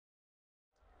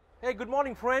Hey, good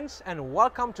morning, friends, and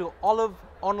welcome to Olive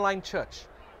Online Church.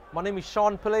 My name is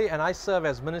Sean Pillay, and I serve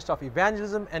as Minister of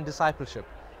Evangelism and Discipleship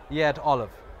here at Olive.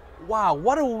 Wow,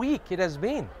 what a week it has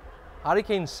been!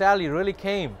 Hurricane Sally really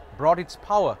came, brought its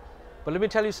power. But let me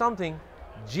tell you something,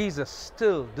 Jesus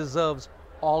still deserves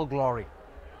all glory.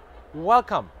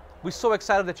 Welcome. We're so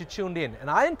excited that you tuned in. And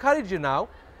I encourage you now,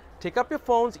 take up your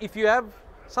phones. If you have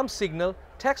some signal,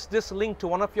 text this link to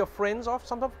one of your friends or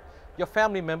some of your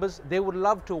family members. They would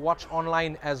love to watch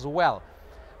online as well.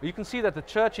 You can see that the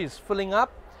church is filling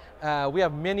up. We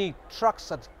have many trucks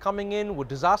that's coming in with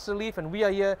disaster relief, and we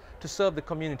are here to serve the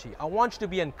community. I want you to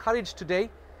be encouraged today,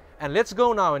 and let's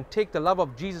go now and take the love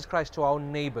of Jesus Christ to our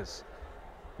neighbors.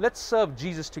 Let's serve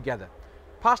Jesus together.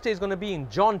 Pastor is going to be in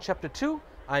John chapter 2.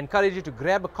 I encourage you to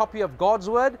grab a copy of God's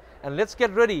Word, and let's get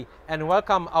ready and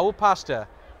welcome our pastor,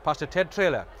 Pastor Ted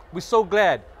Traylor. We're so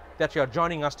glad that you're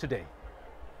joining us today.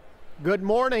 Good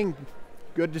morning.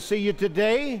 Good to see you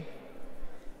today.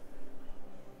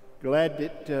 Glad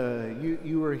that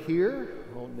you are here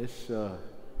on this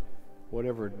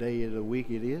whatever day of the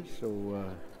week it is.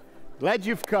 So glad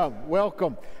you've come.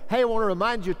 Welcome. Hey, I want to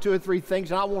remind you of two or three things,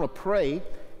 and I want to pray,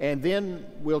 and then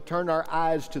we'll turn our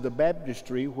eyes to the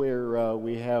baptistry where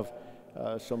we have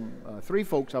three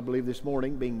folks, I believe, this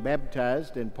morning being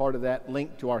baptized, and part of that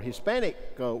linked to our Hispanic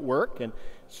work, and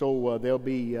so they'll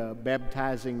be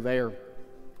baptizing there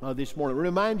this morning.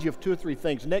 Remind you of two or three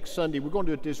things. Next Sunday, we're going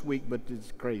to do it this week, but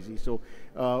it's crazy. So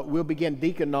we'll begin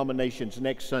deacon nominations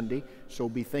next Sunday, so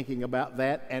be thinking about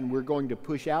that, and we're going to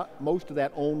push out most of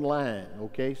that online,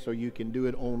 okay? So you can do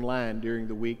it online during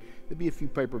the week. There'll be a few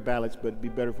paper ballots, but it'd be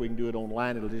better if we can do it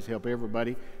online. It'll just help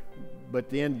everybody. But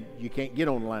then you can't get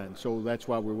online, so that's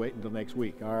why we're waiting until next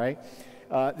week, all right?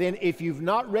 Then if you've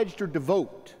not registered to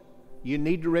vote, you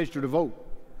need to register to vote.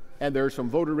 And there are some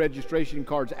voter registration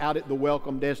cards out at the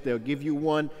welcome desk. They'll give you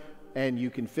one, and you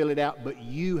can fill it out, but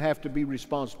you have to be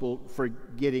responsible for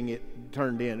getting it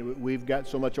turned in. We've got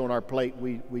so much on our plate,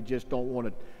 we just don't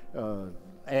want to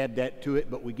add that to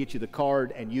it, but we get you the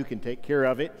card, and you can take care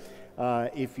of it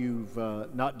if you've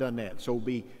not done that. So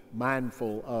be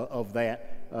mindful of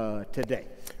that today.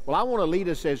 Well, I want to lead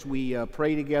us as we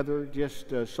pray together.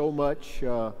 Just so much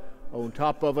on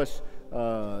top of us.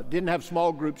 Didn't have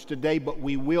small groups today, but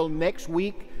we will next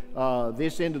week.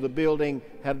 This end of the building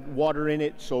had water in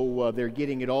it, so they're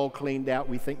getting it all cleaned out.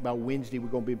 We think by Wednesday we're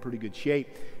going to be in pretty good shape.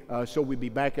 So we'll be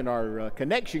back in our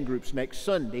connection groups next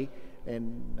Sunday,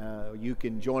 and you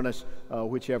can join us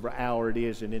whichever hour it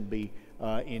is and then be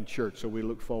in church. So we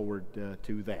look forward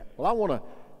to that. Well, I want to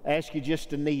ask you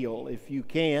just to kneel if you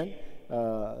can.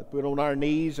 Put on our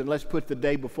knees, and let's put the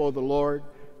day before the Lord.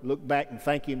 Look back and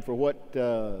thank Him for what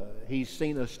He's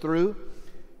seen us through.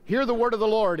 Hear the word of the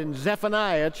Lord in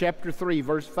Zephaniah chapter 3,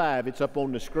 verse 5. It's up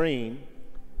on the screen.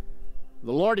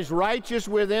 The Lord is righteous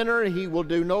within her. He will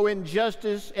do no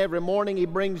injustice. Every morning He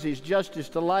brings His justice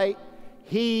to light.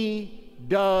 He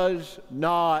does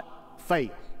not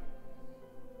fail.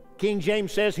 King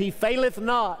James says, He faileth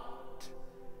not.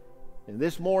 And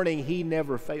this morning, He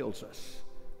never fails us.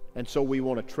 And so we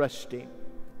want to trust Him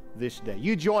this day.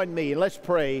 You join me and let's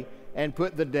pray and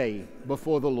put the day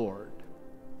before the Lord.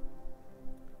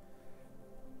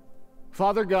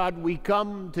 Father God, we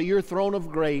come to your throne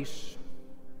of grace.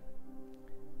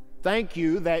 Thank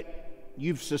you that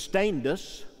you've sustained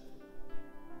us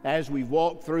as we've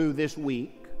walked through this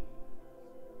week.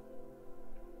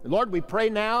 Lord, we pray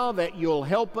now that you'll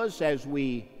help us as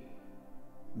we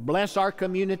bless our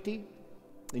community,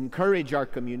 encourage our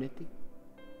community.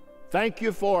 Thank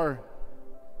you for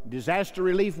disaster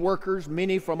relief workers,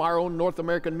 many from our own North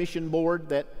American Mission Board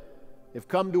that have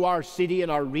come to our city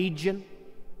and our region.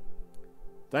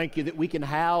 Thank you that we can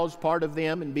house part of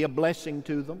them and be a blessing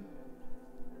to them.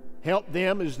 Help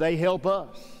them as they help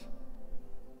us.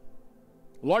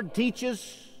 Lord, teach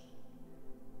us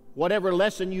whatever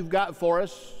lesson you've got for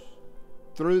us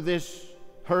through this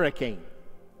hurricane.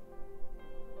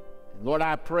 And Lord,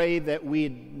 I pray that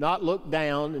we'd not look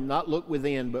down and not look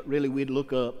within, but really we'd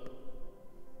look up.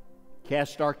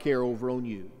 Cast our care over on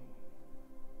you.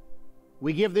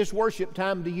 We give this worship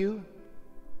time to you.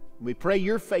 We pray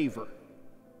your favor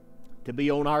to be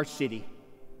on our city.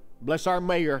 Bless our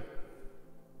mayor,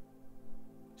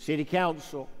 city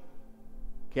council,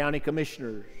 county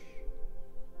commissioners,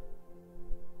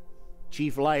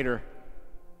 Chief Leiter,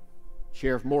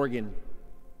 Sheriff Morgan,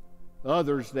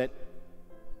 others that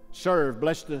serve.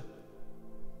 Bless the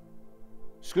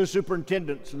school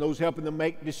superintendents and those helping them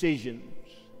make decisions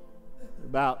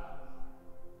about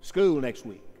school next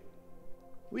week.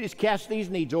 We just cast these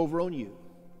needs over on you.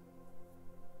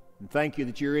 And thank you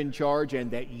that you're in charge and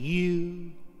that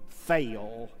you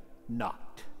fail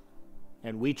not.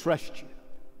 And we trust you.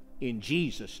 In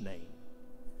Jesus' name,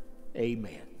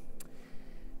 amen.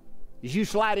 As you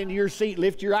slide into your seat,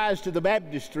 lift your eyes to the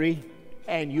baptistry,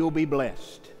 and you'll be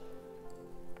blessed.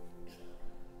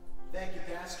 Thank you,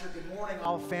 Pastor. Good morning,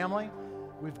 all family.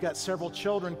 We've got several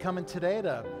children coming today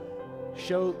to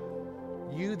show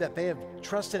you that they have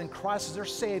trusted in Christ as their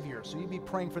Savior. So you be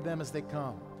praying for them as they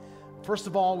come. First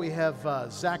of all, we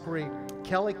have Zachary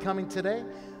Kelly coming today.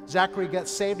 Zachary got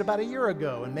saved about a year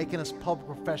ago and making his public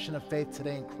profession of faith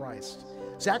today in Christ.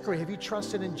 Zachary, have you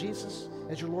trusted in Jesus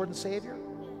as your Lord and Savior?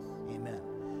 Amen.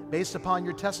 Based upon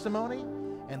your testimony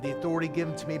and the authority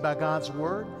given to me by God's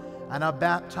word, I now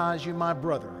baptize you, my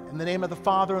brother, in the name of the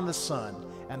Father and the Son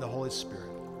and the Holy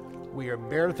Spirit. We are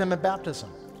buried with him in baptism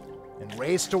and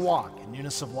raised to walk in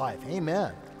newness of life.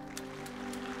 Amen.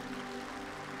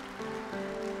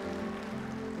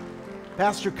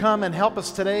 Pastor, come and help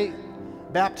us today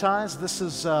baptize. This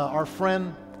is our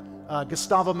friend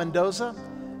Gustavo Mendoza,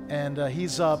 and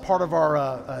he's part of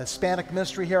our Hispanic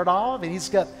ministry here at Olive, and he's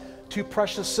got two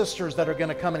precious sisters that are going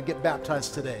to come and get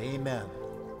baptized today. Amen.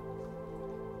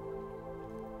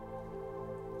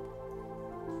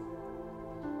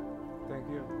 Thank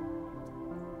you.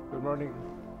 Good morning.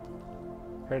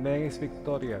 Her name is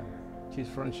Victoria. She's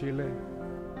from Chile.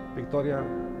 Victoria,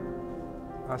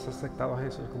 ¿has aceptado a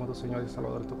Jesús como tu Señor y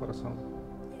Salvador de tu corazón?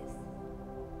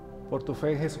 Por tu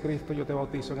fe en Jesucristo yo te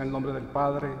bautizo en el nombre del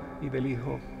Padre y del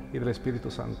Hijo y del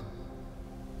Espíritu Santo.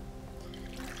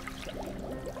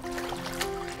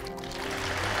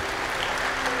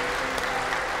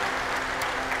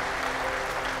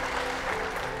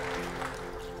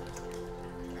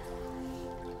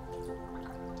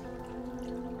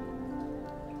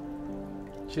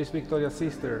 She's Victoria's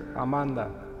sister, Amanda.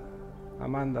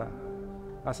 Amanda,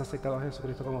 ¿has aceptado a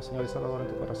Jesucristo como Señor y Salvador en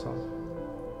tu corazón?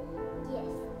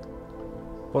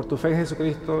 Por tu fe en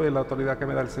Jesucristo y la autoridad que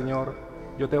me da el Señor,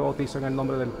 yo te bautizo en el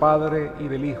nombre del Padre y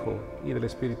del Hijo y del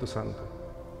Espíritu Santo.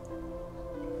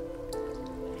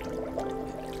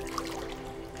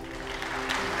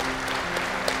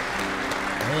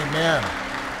 Amen.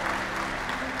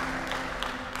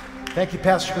 Thank you,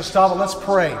 Pastor Gustavo. Let's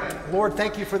pray. Lord,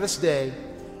 thank you for this day.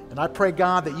 And I pray,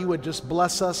 God, that you would just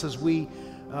bless us as we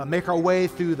make our way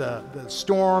through the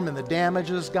storm and the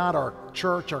damages. God, our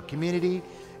church, our community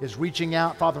is reaching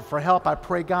out, Father, for help. I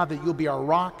pray, God, that you'll be our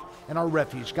rock and our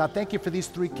refuge. God, thank you for these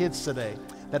three kids today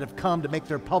that have come to make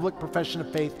their public profession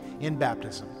of faith in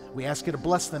baptism. We ask you to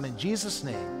bless them in Jesus'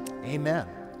 name. Amen.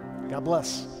 God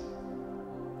bless.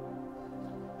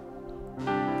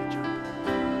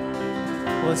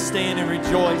 Let's stand and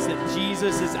rejoice that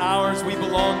Jesus is ours. We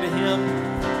belong to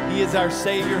him. He is our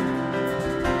Savior.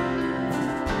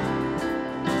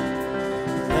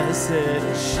 Blessed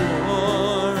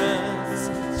assurance,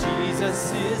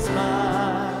 Jesus is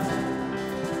mine.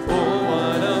 Oh,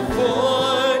 what a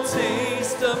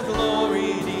foretaste of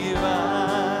glory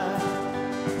divine.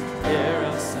 Heir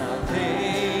of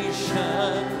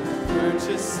salvation,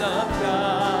 purchase of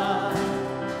God.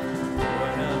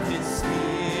 Born of his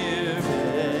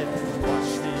Spirit,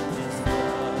 washed in his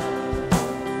blood.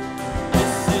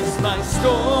 This is my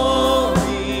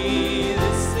story,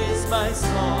 this is my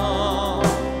song,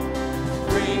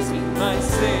 praising my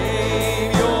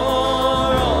Savior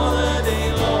all the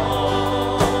day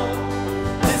long.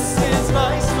 This is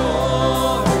my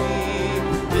story,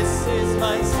 this is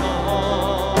my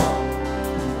song,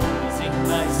 praising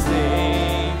my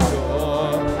Savior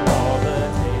all the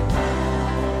day long.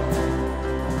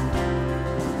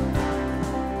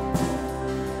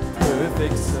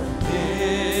 Perfect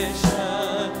submission,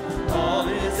 all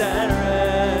is at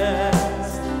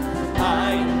rest.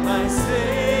 I am my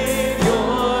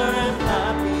Savior am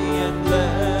happy and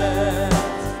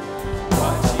blessed.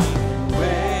 Watching and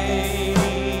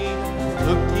waiting,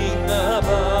 looking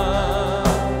above,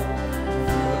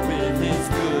 filled with his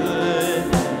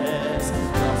goodness,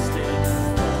 lost in his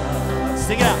love.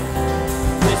 Sing it out.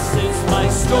 This is my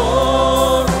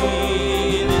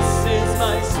story, this is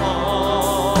my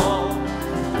song,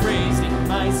 praising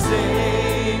my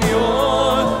Savior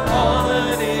all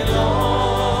the day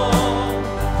long.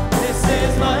 This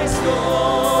is my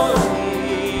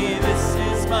story, this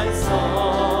is my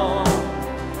song,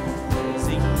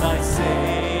 praising my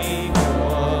Savior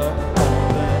all the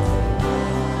day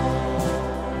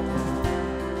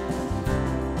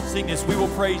long. Sing this, we will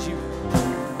praise you.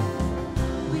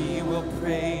 We will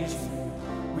praise you,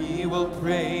 we will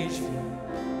praise you,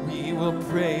 we will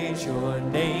praise your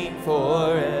name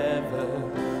forever.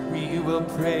 We will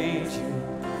praise you,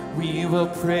 we will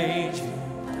praise you,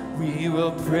 we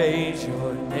will praise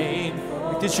your name.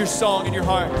 Make this your song in your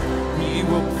heart. We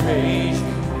will praise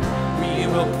you,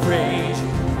 will praise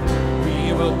you.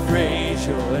 We will praise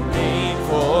your name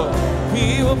for.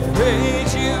 We will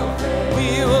praise you.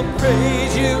 We will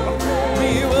praise you.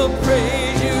 We will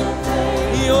praise you.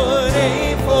 Your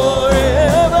name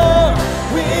forever.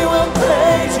 We will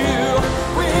praise you.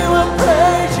 We will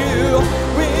praise you.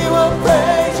 We will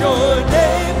praise your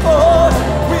name for.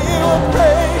 We will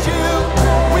praise you.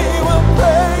 We will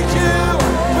praise you.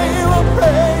 We will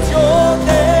praise your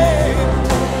name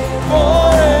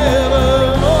forevermore.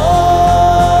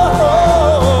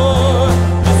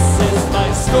 This is my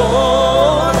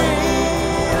story.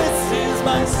 This is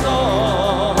my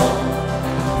song.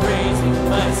 Praising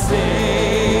my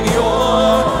Savior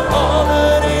all the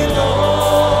day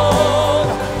long.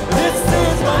 This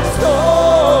is my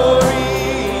story.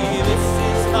 This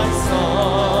is my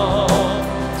song.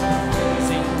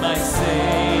 Praising my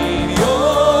Savior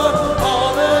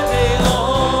all the day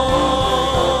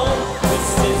long. This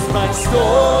is my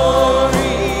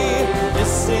story.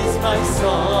 This is my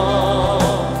song.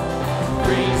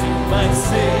 Praising my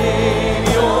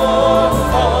Savior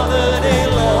all the day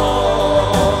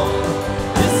long.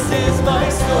 This is my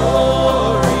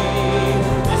story.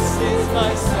 This is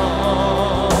my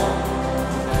song.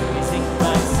 Praising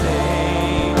my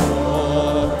Savior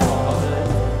all the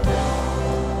day.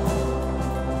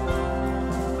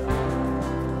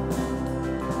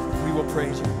 We will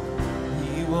praise you.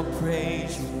 We will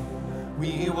praise you.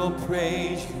 We will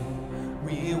praise you.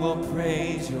 We will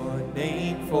praise your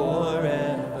name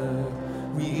forever.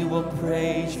 We will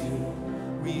praise you.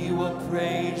 We will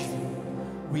praise you.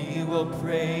 We will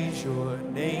praise your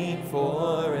name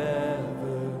forever.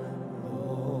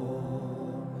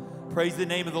 Praise the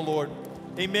name of the Lord.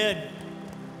 Amen.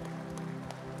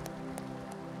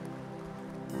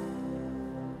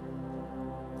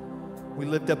 We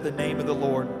lift up the name of the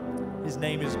Lord. His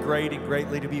name is great and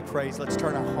greatly to be praised. Let's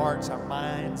turn our hearts, our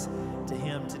minds to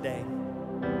Him today.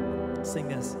 Sing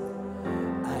this.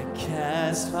 I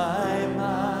cast my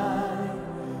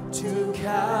mind to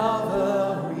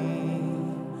Calvary,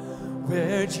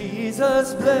 where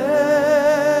Jesus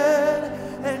bled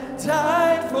and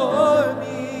died for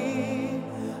me.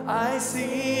 I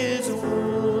see His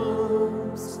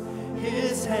wounds,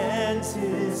 His hands,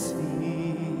 His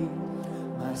feet,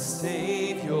 my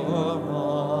Savior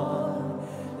on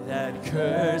that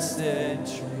cursed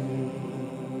tree.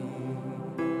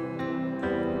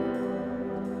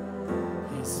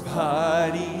 His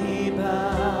body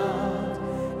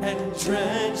bound and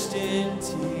drenched in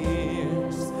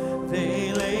tears,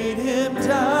 they laid Him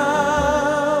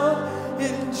down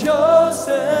in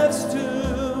Joseph's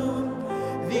tomb,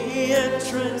 the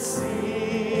entrance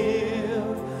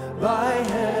sealed by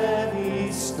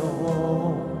heavy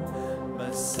stone.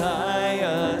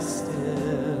 Messiah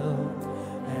still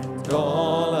and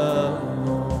all alone.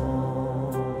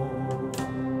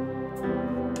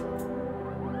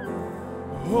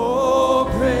 Oh,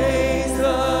 praise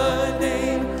the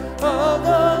name of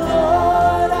the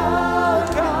Lord our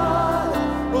God.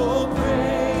 Oh,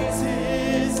 praise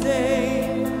His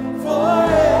name forevermore.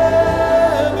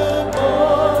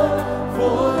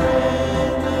 For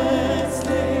endless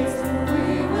days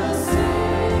we will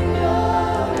sing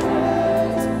your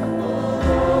praise, oh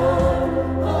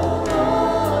Lord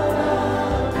our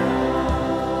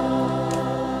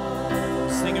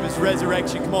God. Sing of His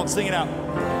resurrection. Come on, sing it out.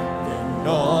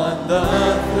 On the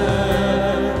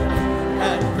third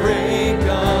at break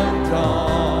of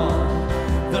dawn,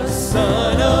 the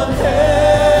Son of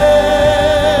Heaven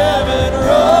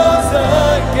rose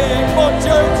again. Come on,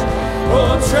 church.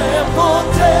 Oh, trample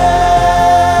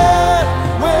death,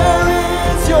 where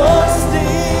is your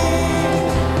sting?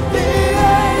 The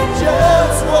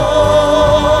angels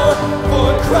roar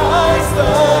for Christ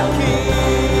the King.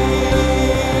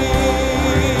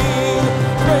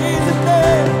 Praise His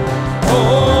name.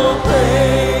 Oh,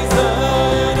 praise the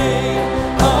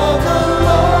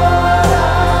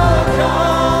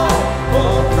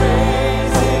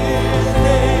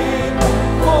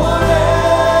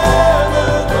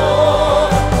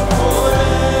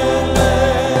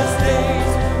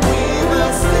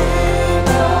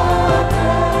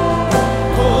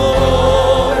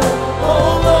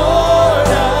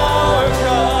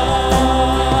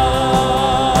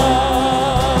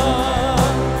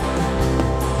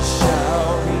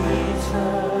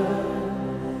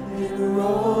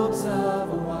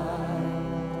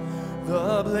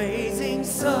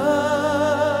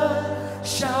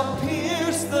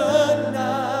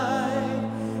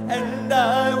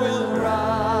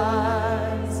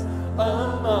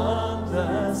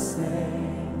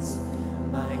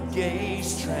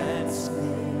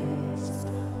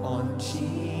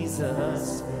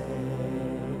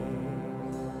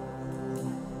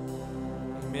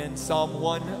Amen. Psalm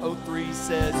 103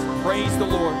 says, praise the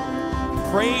Lord.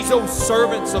 Praise, O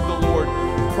servants of the Lord.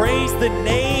 Praise the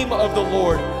name of the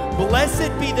Lord.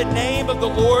 Blessed be the name of the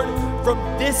Lord from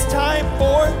this time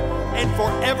forth and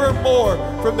forevermore.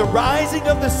 From the rising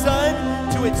of the sun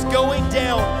to its going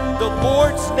down, the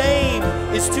Lord's name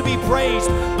is to be praised.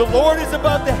 The Lord is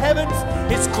above the heavens,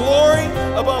 His glory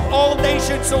above all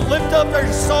nations. So lift up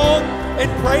our song and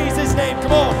praise His name.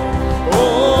 Come on.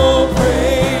 Oh,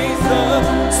 praise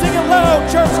the... Sing it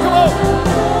loud, church. Come on.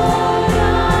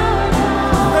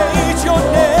 Praise your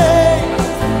name.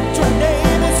 Your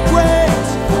name is great.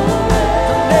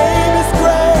 Your name is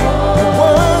great. You're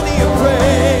worthy of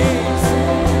praise.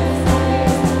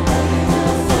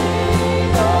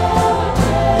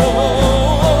 Oh,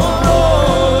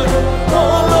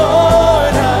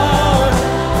 Lord, how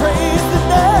praise the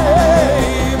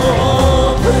name.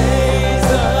 Oh, praise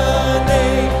the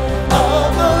name of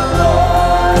the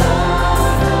Lord.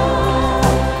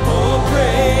 Oh,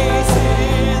 praise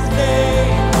His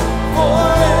name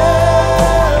forevermore.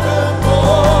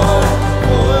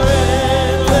 For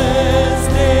endless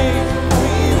days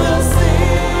we will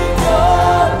sing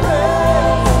your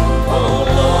praise. Oh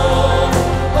Lord,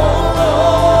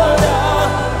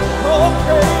 oh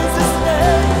praise His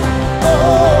name.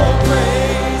 Oh,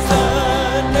 praise the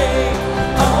name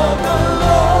of the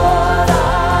Lord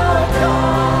our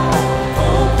God.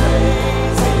 Oh,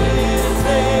 praise His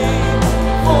name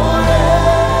forevermore.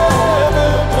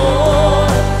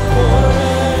 For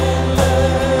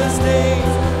endless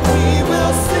days we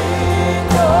will sing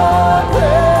your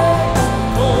praise.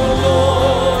 Oh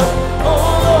Lord,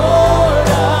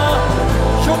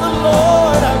 you're the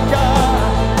Lord our God.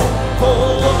 Oh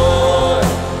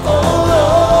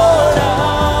Lord,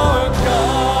 our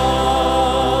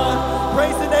God.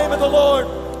 Praise the name of the Lord.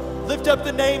 Lift up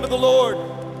the name of the Lord.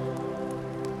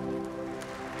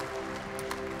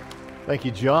 Thank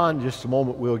you, John. Just a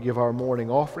moment, we'll give our morning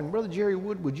offering. Brother Jerry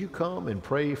Wood, would you come and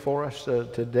pray for us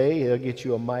today? I'll get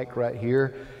you a mic right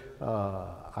here.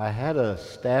 I had a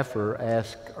staffer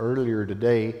ask earlier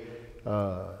today,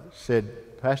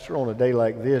 said, Pastor, on a day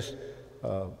like this,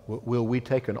 will we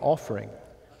take an offering?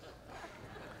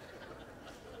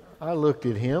 I looked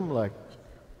at him like,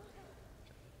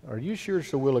 are you sure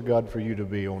it's the will of God for you to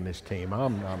be on this team?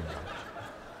 I'm not.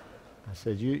 I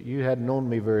said, you hadn't known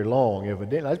me very long,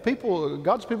 evidently.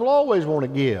 God's people always want to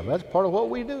give. That's part of what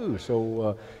we do.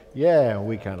 So, yeah,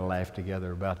 we kind of laughed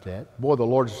together about that. Boy, the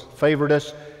Lord's favored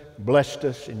us, blessed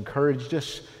us, encouraged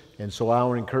us. And so I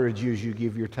want to encourage you as you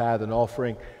give your tithe and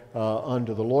offering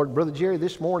unto the Lord. Brother Jerry,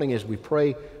 this morning as we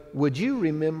pray, would you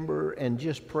remember and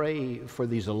just pray for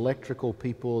these electrical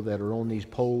people that are on these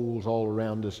poles all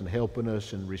around us and helping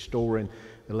us and restoring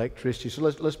electricity? So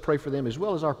let's pray for them, as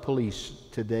well as our police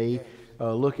today,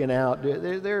 looking out.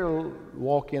 They're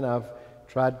walking. I've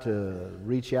tried to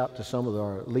reach out to some of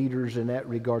our leaders in that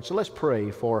regard. So let's pray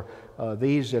for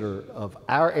these that are of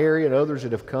our area and others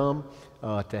that have come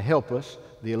to help us,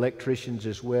 the electricians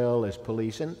as well as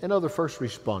police and other first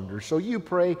responders. So you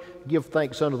pray, give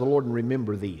thanks unto the Lord, and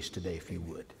remember these today if you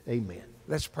would. Amen.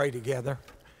 Let's pray together.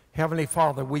 Heavenly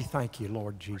Father, we thank you,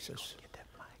 Lord Jesus.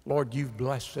 Lord, you've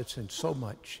blessed us in so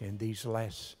much in these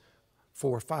last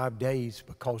 4 or 5 days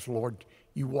because, Lord,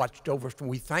 you watched over us. And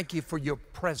we thank you for your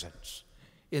presence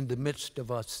in the midst of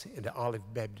us in the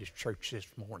Olive Baptist Church this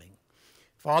morning.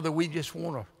 Father, we just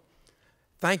want to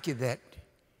thank you that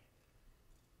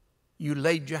you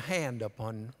laid your hand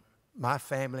upon my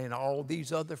family and all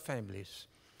these other families,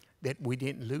 that we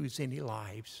didn't lose any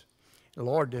lives.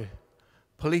 Lord, the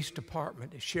police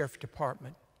department, the sheriff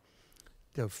department,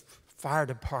 the fire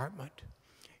department,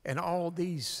 and all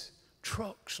these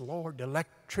trucks, Lord, the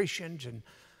electricians, and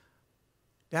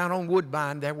down on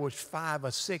Woodbine there was 5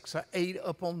 or 6 or 8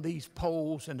 up on these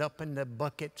poles and up in the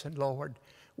buckets. And Lord,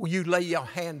 will you lay your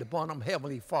hand upon them,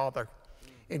 Heavenly Father,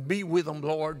 and be with them,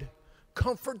 Lord.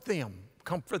 Comfort them,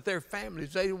 comfort their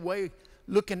families. They away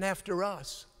looking after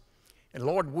us. And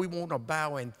Lord, we want to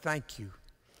bow and thank you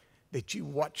that you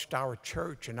watched our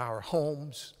church and our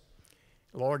homes.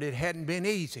 Lord, it hadn't been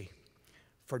easy.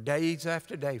 For days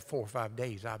after day, 4 or 5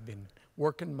 days, I've been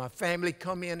working. My family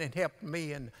come in and helped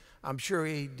me, and I'm sure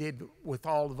he did with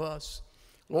all of us.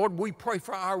 Lord, we pray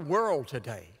for our world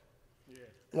today. Yeah.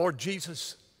 Lord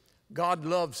Jesus, God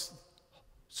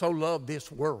so loved this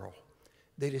world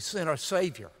that he sent our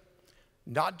Savior,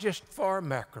 not just for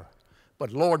America,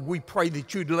 but Lord, we pray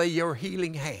that you'd lay your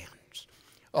healing hands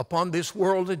upon this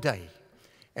world today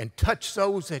and touch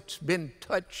those that's been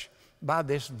touched by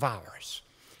this virus.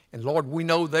 And Lord, we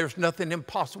know there's nothing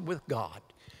impossible with God.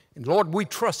 And Lord, we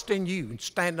trust in you and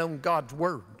stand on God's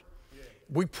word.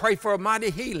 We pray for a mighty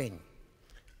healing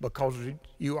because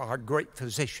you are a great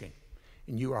physician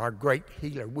and you are a great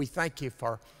healer. We thank you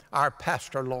for our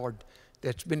pastor, Lord,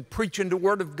 that's been preaching the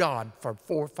Word of God for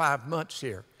 4 or 5 months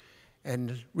here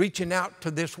and reaching out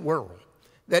to this world,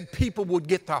 that people would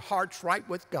get their hearts right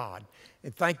with God.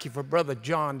 And thank you for Brother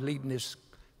John leading this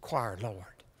choir, Lord.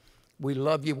 We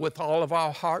love you with all of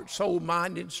our heart, soul,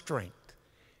 mind, and strength,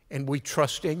 and we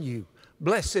trust in you.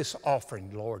 Bless this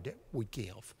offering, Lord, that we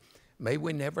give. May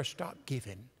we never stop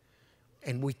giving,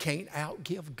 and we can't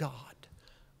outgive God,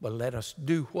 but let us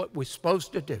do what we're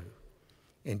supposed to do.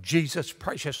 In Jesus'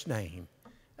 precious name,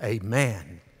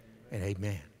 amen and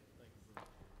amen.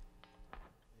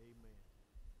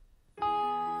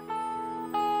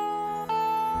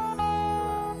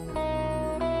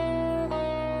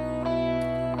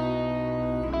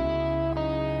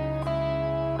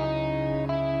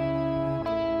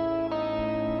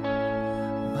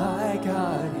 My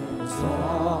God is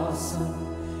awesome.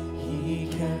 He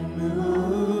can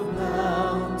move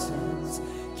mountains,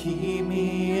 keep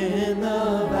me in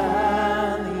the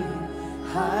valley,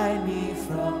 hide me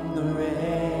from the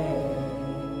rain.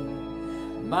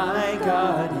 My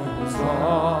God is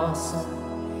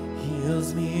awesome.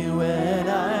 Heals me when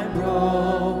I'm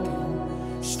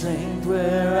broken, strength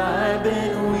where I've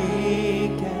been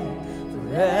weak, and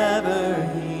forever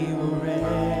He will reign.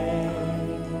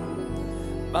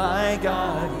 My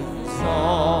God is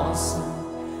awesome.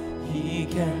 He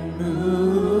can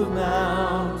move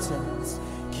mountains,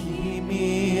 keep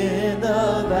me in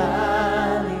the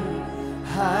valley,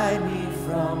 hide me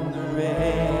from the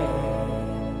rain.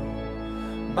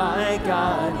 My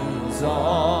God is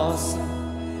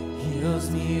awesome. Heals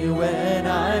me when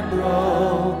I'm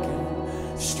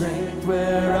broken, strength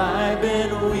where I've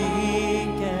been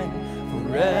weak, and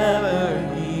forever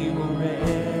He will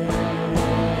reign.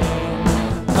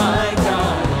 My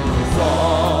God is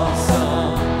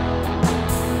awesome,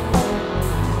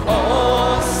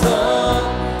 awesome,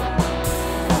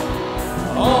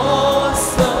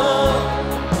 awesome,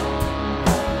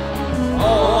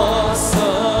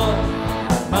 awesome.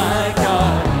 My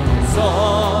God is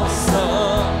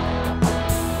awesome,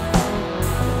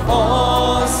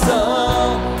 awesome,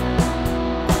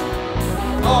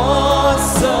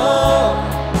 awesome,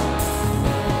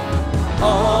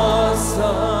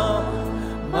 awesome.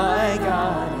 My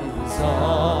God is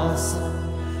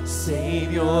awesome,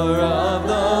 Savior of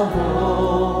the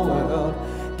whole world,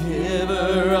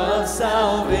 giver of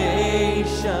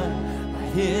salvation. By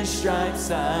His stripes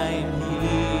I am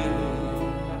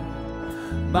healed.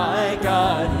 My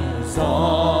God is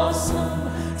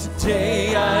awesome.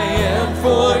 Today I am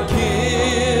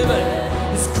forgiven.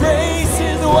 His grace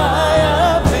is why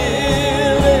I'm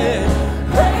living.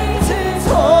 Praise His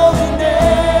holy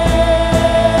name.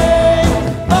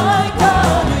 My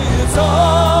God is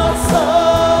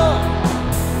awesome.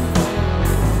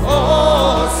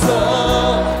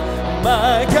 Awesome.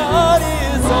 My God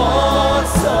is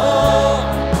awesome.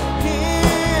 He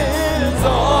is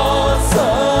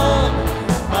awesome.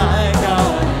 My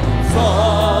God is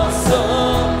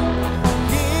awesome.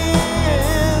 He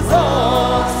is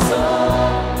awesome.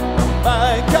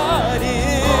 My God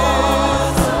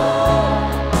is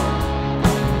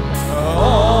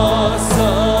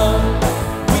awesome.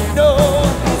 We know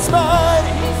He's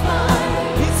mighty. He's mighty.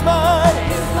 He's mighty.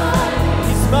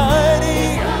 He's mighty.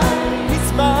 He's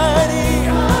mighty.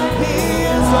 He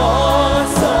is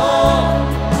awesome.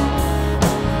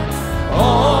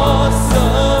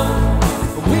 Awesome.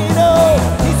 We know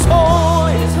He's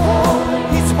holy. He's holy.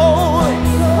 He's holy.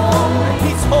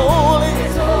 He's holy.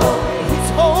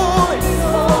 He's holy. He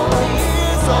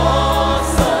is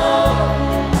awesome.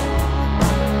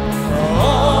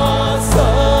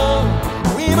 Awesome.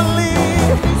 We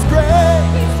believe He's great.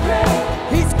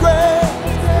 He's great.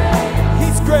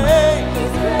 He's great.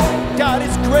 God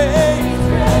is great.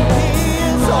 He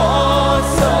is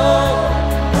awesome.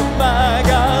 My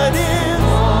God is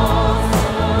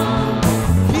awesome.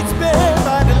 He's been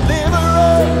my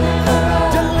deliverer.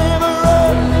 Deliverer.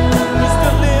 He's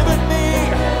delivered me.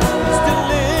 He's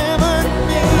delivered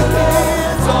me. He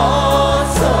is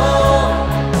awesome.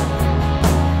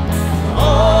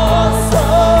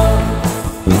 Awesome.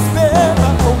 He's been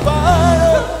my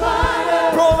provider.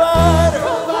 Provider.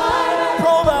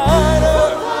 Provider.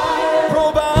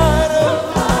 Provider.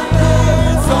 He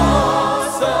is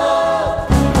awesome.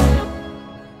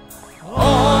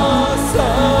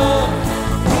 Awesome.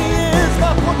 He is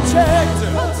my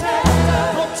protector. Protector.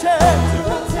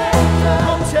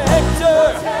 Protector.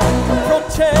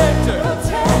 Protector.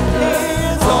 He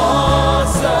is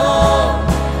awesome.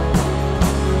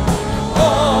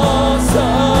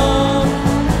 Awesome.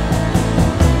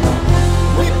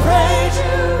 We praise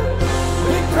you.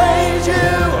 We praise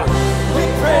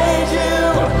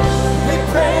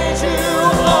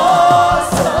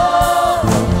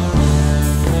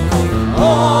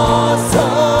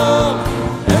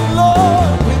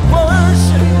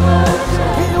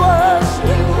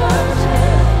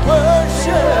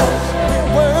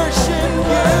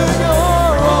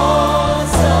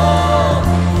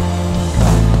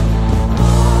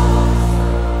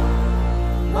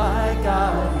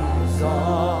God is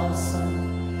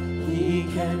awesome. He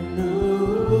can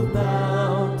move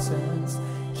mountains,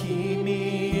 keep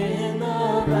me in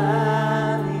the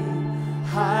valley,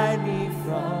 hide me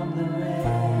from the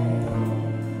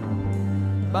rain.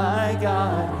 My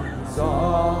God is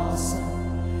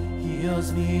awesome.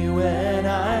 Heals me when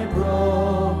I'm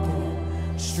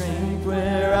broken, strength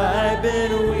where I've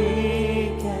been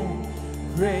weak, and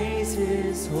praise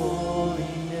His holy name.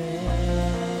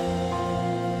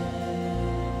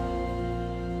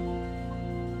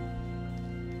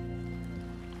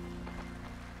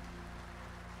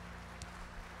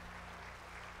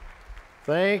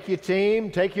 Thank you,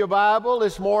 team. Take your Bible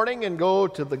this morning and go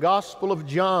to the Gospel of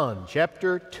John,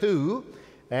 chapter 2,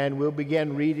 and we'll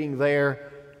begin reading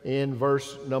there in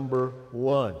verse number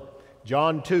 1.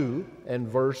 John 2 and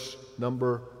verse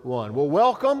number 1. Well,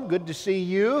 welcome. Good to see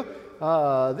you.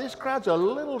 This crowd's a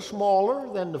little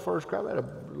smaller than the first crowd. We had a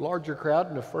larger crowd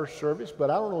in the first service, but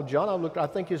I don't know, John, I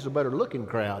think it's a better looking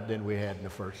crowd than we had in the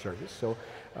first service. So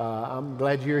I'm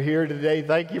glad you're here today.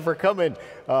 Thank you for coming.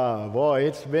 Boy,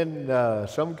 it's been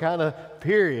some kind of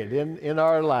period in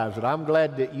our lives, and I'm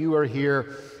glad that you are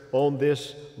here on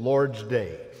this Lord's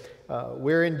Day.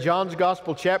 We're in John's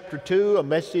Gospel, chapter 2, a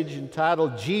message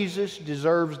entitled, Jesus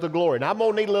Deserves the Glory. Now, I'm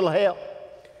going to need a little help.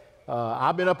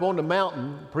 I've been up on the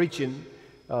mountain preaching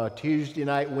Tuesday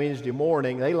night, Wednesday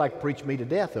morning. They like to preach me to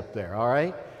death up there, all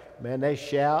right? Man, they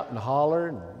shout and holler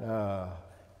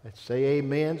and say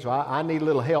amen. So I need a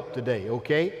little help today,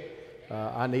 okay?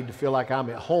 I need to feel like I'm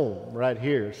at home right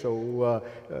here. So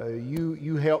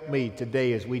you help me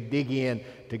today as we dig in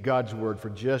to God's Word for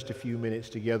just a few minutes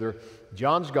together.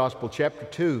 John's Gospel, chapter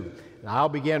 2. And I'll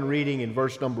begin reading in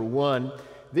verse number 1.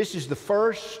 This is the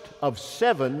first of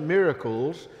 7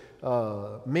 miracles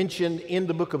mentioned in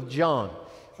the book of John.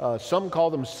 Some call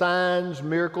them signs,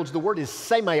 miracles. The word is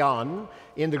semeion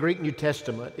in the Greek New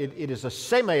Testament. It is a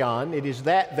semeion. It is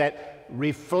that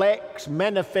reflects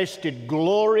manifested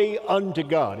glory unto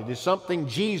God. It is something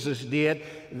Jesus did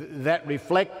that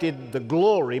reflected the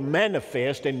glory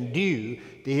manifest and due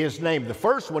to His name. The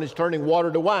first one is turning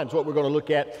water to wine. It's what we're going to look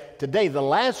at today. The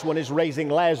last one is raising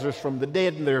Lazarus from the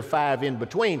dead, and there are 5 in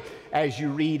between as you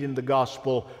read in the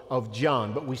Gospel of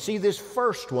John. But we see this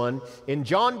first one in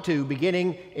John 2,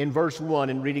 beginning in verse 1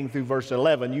 and reading through verse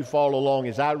 11. You follow along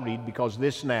as I read, because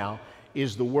this now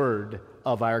is the Word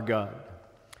of our God.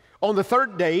 On the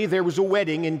 3rd day, there was a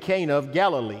wedding in Cana of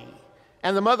Galilee,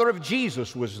 and the mother of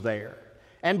Jesus was there.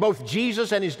 And both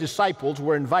Jesus and His disciples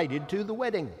were invited to the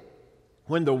wedding.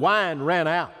 When the wine ran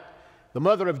out, the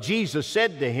mother of Jesus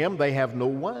said to Him, "They have no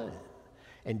wine."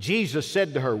 And Jesus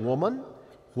said to her, "Woman,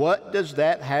 what does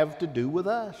that have to do with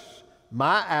us?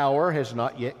 My hour has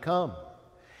not yet come."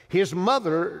 His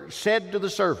mother said to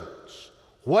the servants,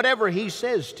 "Whatever He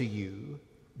says to you,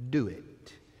 do it."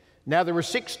 Now there were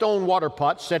 6 stone water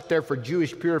pots set there for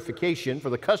Jewish purification,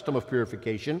 for the custom of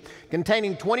purification,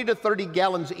 containing 20 to 30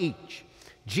 gallons each.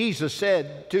 Jesus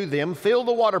said to them, "Fill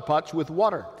the water pots with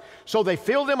water." So they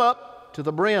filled them up to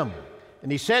the brim.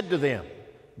 And He said to them,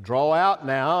 draw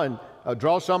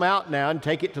some out now and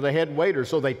take it to the head waiter."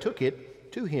 So they took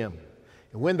it to Him.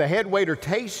 And when the head waiter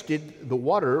tasted the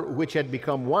water which had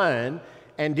become wine,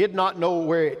 and did not know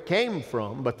where it came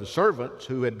from, but the servants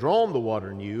who had drawn the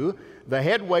water knew, the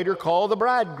head waiter called the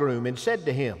bridegroom and said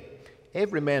to him,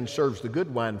 "Every man serves the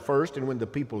good wine first, and when the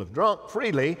people have drunk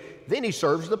freely, then he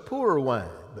serves the poorer wine.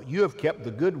 But you have kept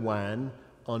the good wine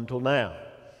until now."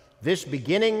 This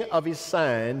beginning of His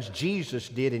signs Jesus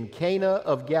did in Cana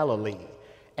of Galilee,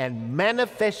 and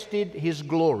manifested His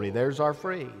glory. There's our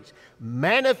phrase.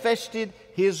 Manifested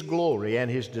His glory, and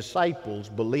His disciples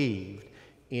believed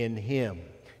in Him.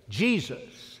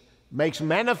 Jesus makes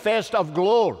manifest of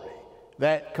glory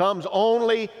that comes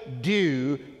only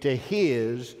due to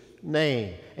His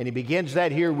name. And He begins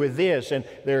that here with this, and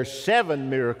there are 7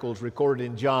 miracles recorded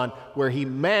in John where He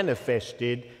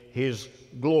manifested His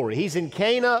glory. He's in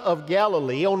Cana of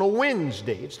Galilee on a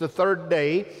Wednesday. It's the 3rd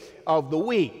day of the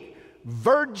week.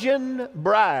 Virgin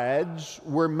brides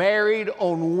were married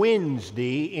on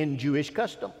Wednesday in Jewish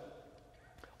custom.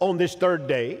 On this 3rd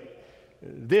day,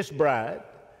 this bride,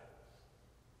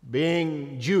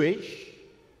 being Jewish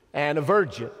and a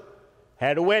virgin,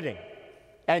 had a wedding.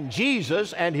 And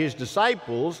Jesus and His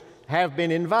disciples have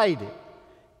been invited.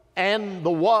 And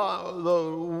the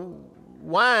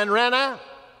wine ran out.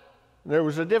 There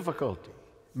was a difficulty.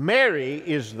 Mary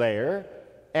is there,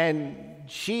 and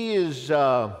she is,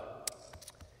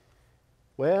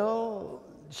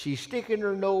 she's sticking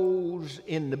her nose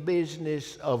in the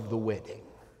business of the wedding.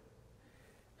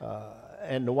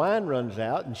 And the wine runs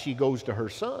out, and she goes to her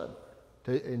son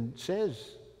and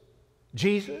says,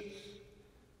 "Jesus,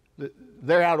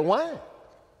 They're out of wine.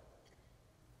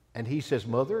 And he says,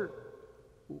 Mother,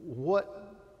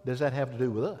 what does that have to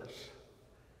do with us?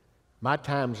 My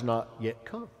time's not yet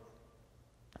come.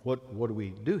 What do we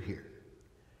do here?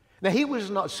 Now, he was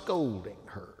not scolding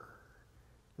her.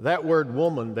 That word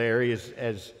woman there is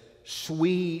as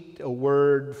sweet a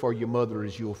word for your mother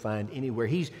as you'll find anywhere.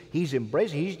 He's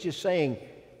embracing. He's just saying,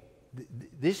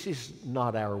 this is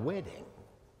not our wedding.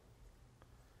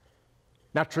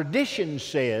 Now, tradition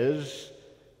says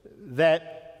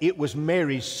that it was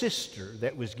Mary's sister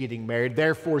that was getting married.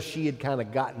 Therefore, she had kind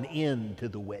of gotten into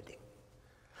the wedding.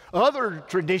 Other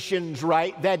traditions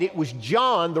write that it was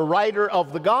John, the writer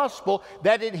of the gospel,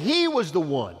 that he was the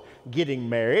one getting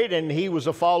married, and he was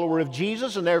a follower of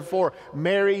Jesus, and therefore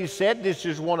Mary said, this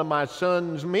is one of my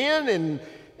son's men, and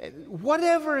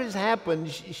whatever has happened,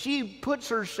 she puts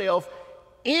herself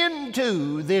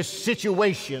into this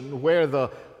situation where the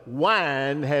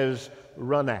wine has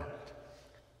run out.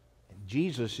 And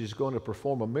Jesus is going to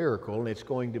perform a miracle, and it's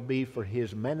going to be for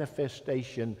his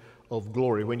manifestation of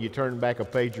glory. When you turn back a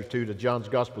page or two to John's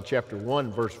Gospel, chapter 1,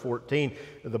 verse 14,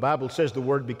 the Bible says the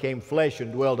Word became flesh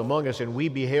and dwelled among us, and we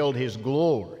beheld his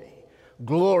glory.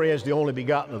 Glory as the only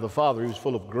begotten of the Father, who is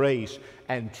full of grace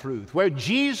and truth. Where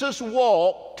Jesus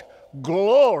walked,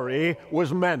 glory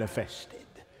was manifested.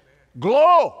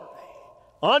 Glory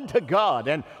unto God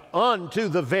and unto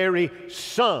the very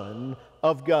Son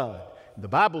of God. The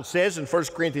Bible says in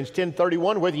 1 Corinthians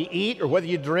 10:31, whether you eat or whether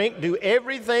you drink, do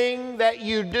everything that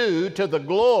you do to the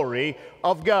glory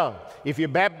of God. If you're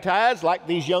baptized like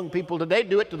these young people today,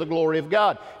 do it to the glory of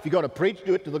God. If you're going to preach,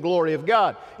 do it to the glory of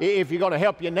God. If you're going to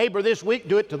help your neighbor this week,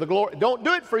 do it to the glory. Don't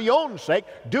do it for your own sake.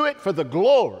 Do it for the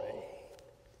glory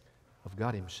of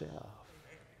God himself.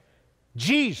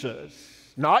 Jesus,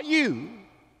 not you.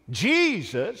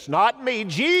 Jesus, not me.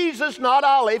 Jesus, not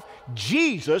Olive.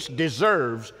 Jesus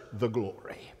deserves the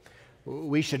glory.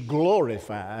 We should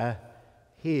glorify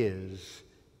his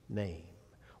name.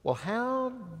 Well,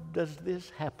 how does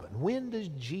this happen? When does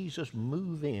Jesus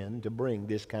move in to bring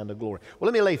this kind of glory? Well,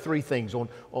 let me lay three things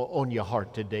on your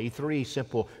heart today, three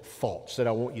simple thoughts that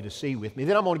I want you to see with me.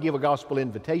 Then I'm going to give a gospel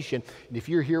invitation. And if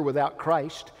you're here without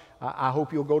Christ, I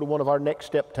hope you'll go to one of our next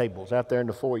step tables out there in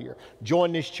the foyer.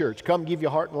 Join this church. Come give your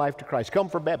heart and life to Christ. Come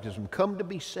for baptism. Come to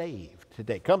be saved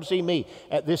today. Come see me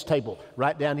at this table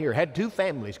right down here. Had two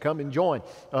families come and join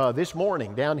this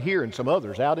morning down here, and some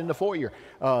others out in the foyer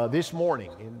this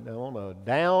morning on a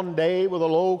down day with a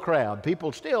low crowd.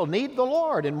 People still need the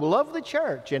Lord and love the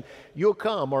church, and you'll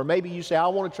come. Or maybe you say, I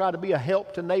want to try to be a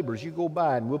help to neighbors. You go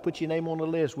by and we'll put your name on the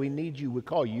list. We need you. We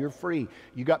call you. You're free.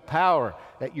 You got power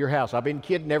at your house. I've been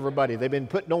kidding everybody. They've been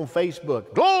putting on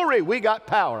Facebook, glory, we got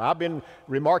power. I've been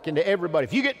remarking to everybody,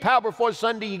 if you get power before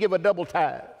Sunday, you give a double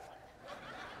tithe.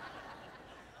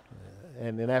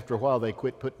 And then after a while, they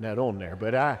quit putting that on there.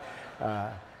 But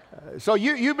so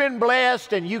you've been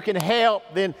blessed and you can help,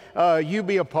 then you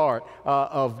be a part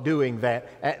of doing that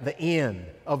at the end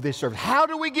of this service. How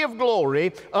do we give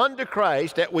glory unto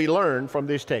Christ that we learn from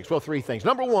this text? Well, three things.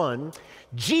 Number one,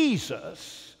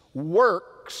 Jesus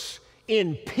works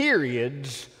in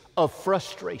periods of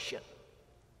frustration.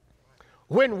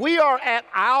 When we are at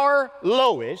our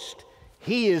lowest,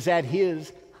 he is at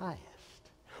his highest.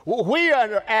 When we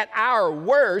are at our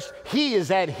worst, he is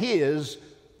at his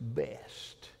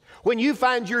best. When you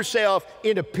find yourself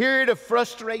in a period of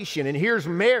frustration, and here's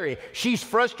Mary, she's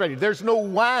frustrated. There's no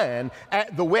wine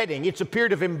at the wedding. It's a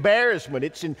period of embarrassment.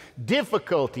 It's in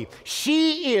difficulty.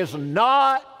 She is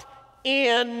not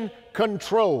in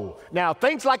control. Now,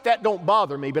 things like that don't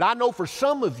bother me, but I know for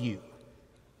some of you,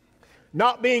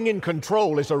 not being in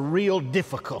control is a real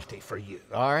difficulty for you,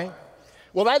 all right?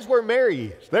 Well, that's where Mary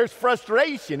is. There's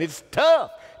frustration. It's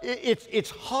tough.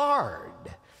 It's hard.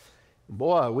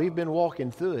 Boy, we've been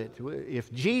walking through it.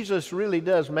 If Jesus really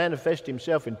does manifest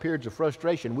himself in periods of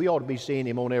frustration, we ought to be seeing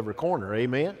him on every corner,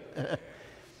 amen?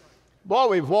 Boy,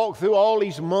 we've walked through all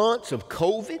these months of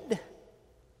COVID.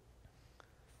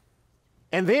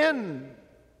 And then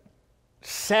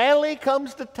Sally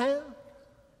comes to town.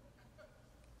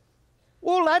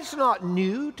 Well, that's not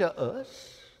new to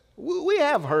us. We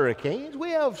have hurricanes. We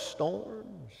have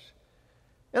storms.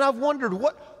 And I've wondered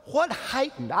what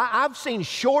heightened. I've seen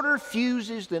shorter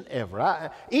fuses than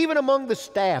ever. Even among the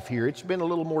staff here, it's been a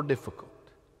little more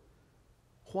difficult.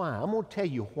 Why? I'm going to tell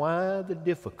you why the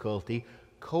difficulty.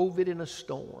 COVID in a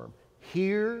storm.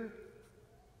 Here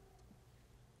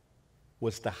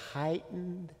was the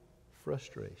heightened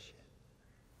frustration.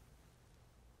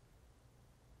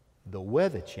 The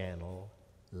Weather Channel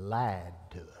lied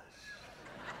to us.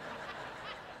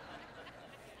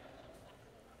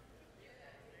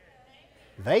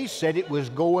 They said it was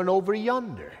going over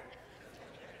yonder.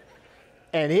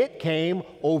 And it came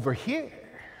over here.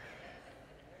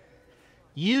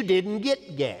 You didn't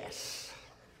get gas.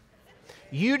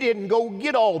 You didn't go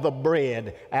get all the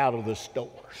bread out of the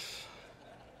stores.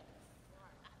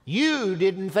 You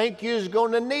didn't think you was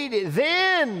going to need it.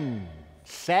 Then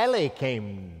Sally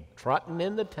came trotting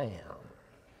into town.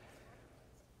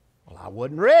 Well, I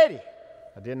wasn't ready.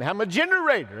 I didn't have my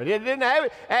generator. I didn't have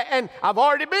it. And I've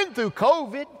already been through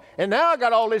COVID. And now I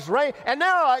got all this rain. And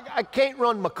now I can't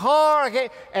run my car. I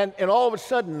can't. And all of a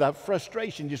sudden, the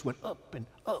frustration just went up and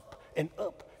up and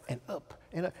up and up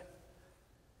and up.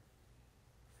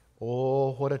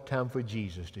 Oh, what a time for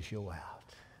Jesus to show out.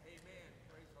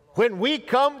 When we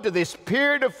come to this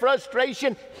period of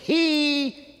frustration, He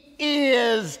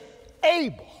is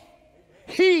able.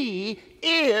 He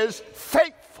is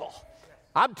faithful.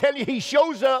 I'm telling you, He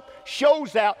shows up,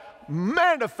 shows out,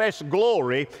 manifests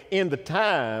glory in the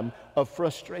time of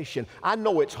frustration. I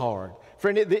know it's hard.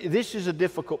 Friend, this is a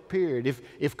difficult period.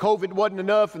 If COVID wasn't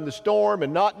enough and the storm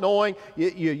and not knowing,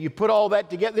 you put all that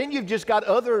together, then you've just got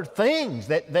other things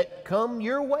that come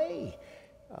your way.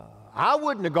 I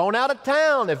wouldn't have gone out of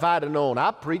town if I'd have known.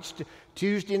 I preached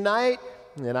Tuesday night,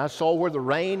 and I saw where the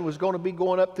rain was going to be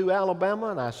going up through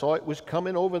Alabama, and I saw it was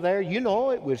coming over there. You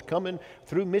know, it was coming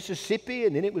through Mississippi,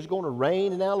 and then it was going to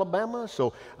rain in Alabama.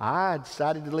 So I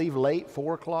decided to leave late,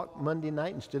 4 o'clock Monday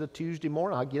night instead of Tuesday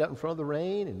morning. I'll get out in front of the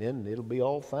rain, and then it'll be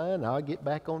all fine. I'll get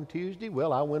back on Tuesday.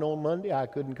 Well, I went on Monday. I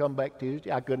couldn't come back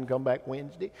Tuesday. I couldn't come back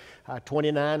Wednesday.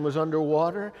 29 was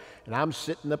underwater, and I'm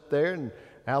sitting up there in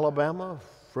Alabama,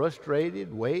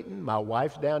 frustrated, waiting. My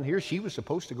wife's down here. She was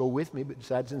supposed to go with me, but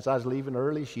decided since I was leaving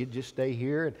early, she'd just stay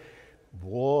here. And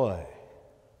boy,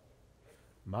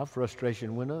 my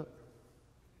frustration went up.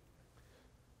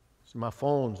 So my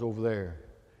phone's over there.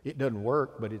 It doesn't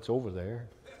work, but it's over there.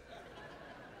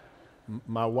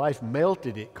 My wife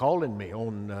melted it calling me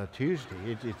on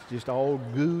Tuesday. It's just all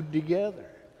gooed together.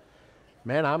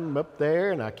 Man, I'm up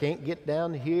there and I can't get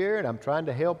down here, and I'm trying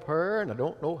to help her and I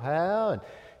don't know how. And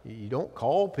you don't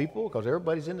call people because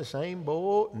everybody's in the same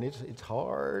boat, and it's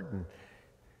hard. And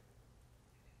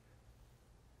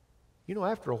you know,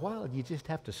 after a while, you just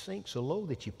have to sink so low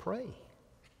that you pray.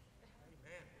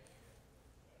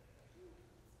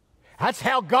 That's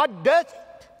how God does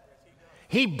it.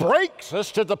 He breaks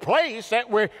us to the place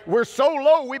that we're so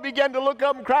low we begin to look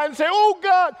up and cry and say, "Oh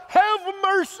God, have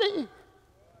mercy."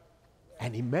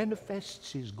 And He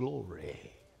manifests His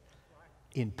glory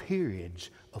in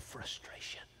periods of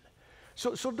frustration.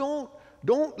 So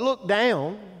don't look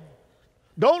down.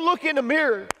 Don't look in the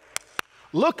mirror.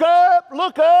 Look up,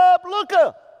 look up, look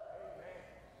up.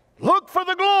 Look for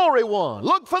the glory one.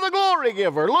 Look for the glory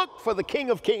giver. Look for the King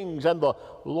of Kings and the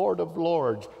Lord of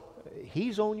Lords.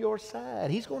 He's on your side.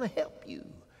 He's going to help you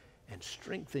and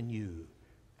strengthen you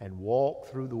and walk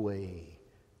through the way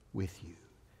with you.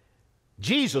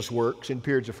 Jesus works in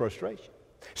periods of frustration.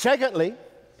 Secondly,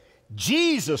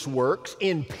 Jesus works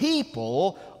in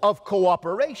people of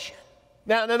cooperation.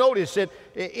 Now notice that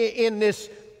in this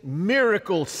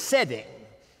miracle setting,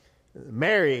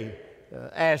 Mary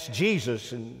asked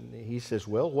Jesus, and He says,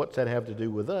 "Well, what's that have to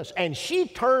do with us?" And she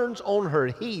turns on her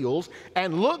heels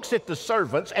and looks at the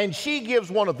servants, and she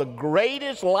gives one of the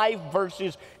greatest life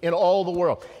verses in all the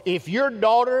world. If your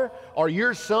daughter or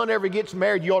your son ever gets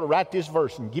married, you ought to write this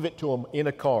verse and give it to them in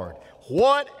a card.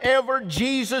 Whatever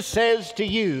Jesus says to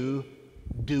you,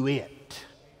 do it.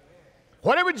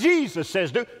 Whatever Jesus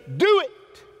says, do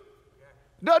it.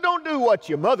 No, don't do what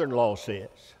your mother-in-law says.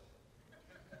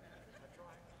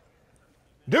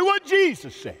 Do what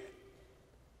Jesus said.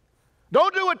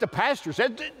 Don't do what the pastor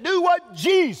says. Do what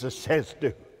Jesus says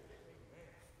do.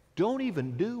 Don't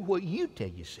even do what you tell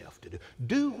yourself to do.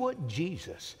 Do what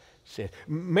Jesus says.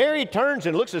 Mary turns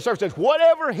and looks at the servant and says,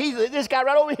 "Whatever this guy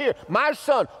right over here, my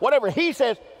son, whatever he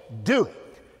says, do it."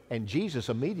 And Jesus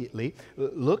immediately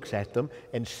looks at them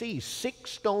and sees 6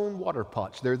 stone water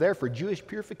pots. They're there for Jewish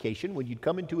purification. When you'd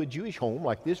come into a Jewish home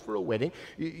like this for a wedding,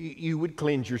 you would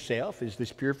cleanse yourself as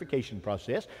this purification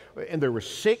process. And there were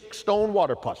 6 stone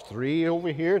water pots, 3 over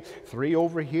here, 3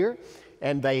 over here.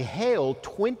 And they held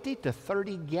 20 to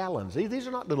 30 gallons. These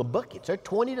are not little buckets. They're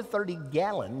 20 to 30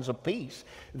 gallons apiece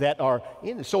that are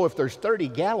in. So if there's 30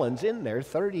 gallons in there,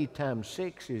 30 times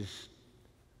 6 is...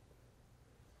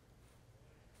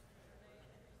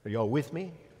 Are y'all with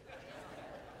me?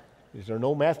 Is there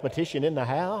no mathematician in the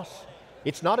house?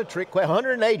 It's not a trick question.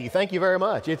 180, thank you very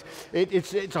much. It's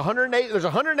 180, there's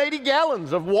 180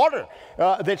 gallons of water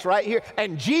that's right here.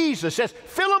 And Jesus says,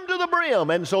 fill them to the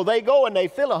brim. And so they go and they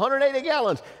fill 180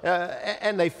 gallons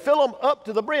and they fill them up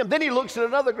to the brim. Then he looks at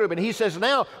another group and he says,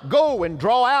 now go and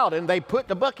draw out. And they put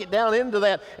the bucket down into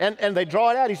that and they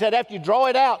draw it out. He said, after you draw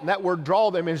it out, and that word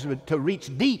draw them is to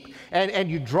reach deep. And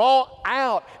you draw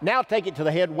out, now take it to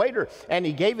the head waiter. And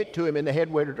he gave it to him and the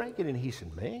head waiter drank it. And he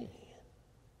said, man,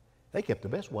 they kept the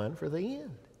best wine for the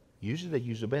end. Usually they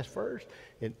use the best first.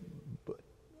 But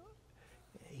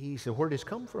he said, where did this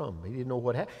come from? He didn't know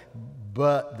what happened.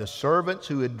 But the servants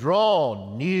who had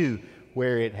drawn knew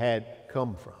where it had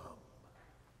come from.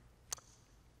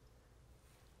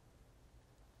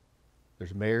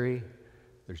 There's Mary,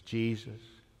 there's Jesus,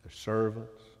 there's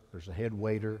servants, there's a head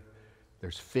waiter,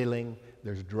 there's filling,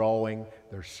 there's drawing,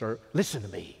 there's Listen to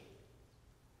me.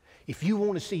 If you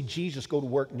want to see Jesus go to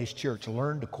work in this church,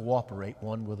 learn to cooperate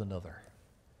one with another.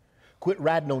 Quit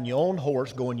riding on your own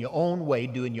horse, going your own way,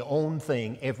 doing your own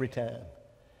thing every time.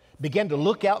 Begin to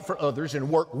look out for others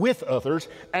and work with others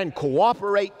and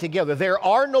cooperate together. There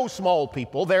are no small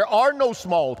people. There are no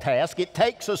small tasks. It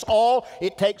takes us all.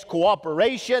 It takes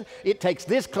cooperation. It takes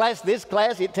this class, this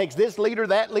class. It takes this leader,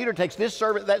 that leader. It takes this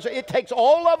servant, that servant. It takes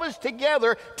all of us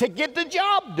together to get the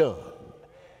job done.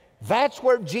 That's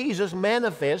where Jesus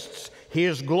manifests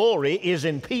His glory, is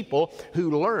in people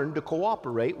who learn to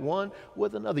cooperate one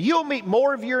with another. You'll meet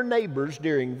more of your neighbors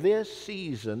during this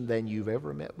season than you've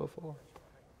ever met before.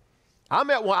 I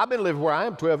met one. I've been living where I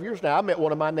am 12 years now. I met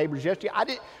one of my neighbors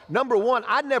yesterday. Number one,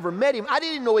 I'd never met him. I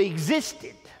didn't even know he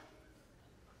existed.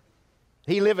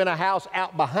 He lived in a house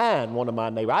out behind one of my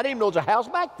neighbors. I didn't even know there was a house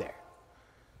back there.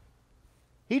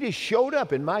 He just showed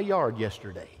up in my yard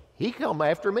yesterday. He come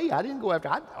after me. I didn't go after.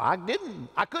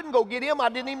 I couldn't go get him. I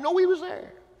didn't even know he was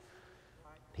there.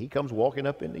 He comes walking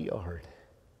up in the yard.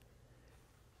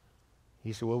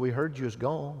 He said, well, we heard you was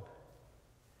gone.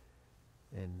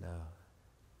 And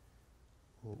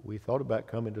we thought about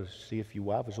coming to see if your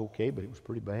wife was okay, but it was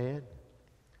pretty bad.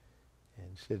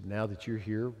 And said, now that you're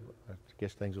here, I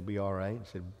guess things will be all right. And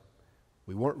said,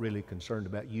 we weren't really concerned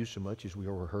about you so much as we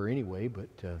were her anyway, but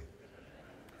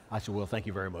I said, well, thank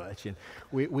you very much. And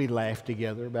we laughed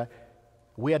together about it.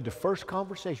 We had the first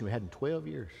conversation we had in 12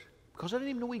 years because I didn't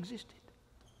even know we existed.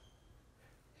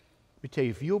 Let me tell you,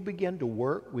 if you'll begin to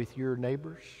work with your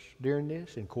neighbors during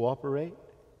this and cooperate,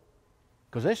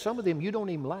 because there's some of them you don't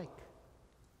even like.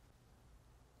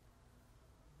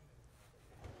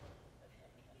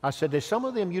 I said, there's some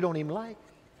of them you don't even like.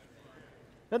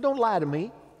 Now, don't lie to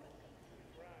me.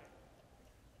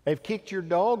 They've kicked your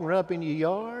dog and run up in your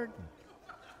yard.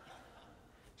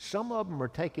 Some of them are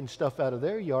taking stuff out of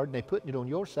their yard and they're putting it on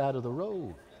your side of the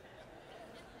road.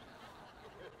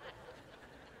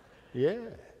 Yeah.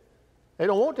 They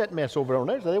don't want that mess over on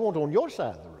theirs. They want it on your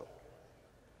side of the road.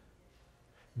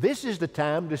 This is the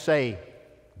time to say,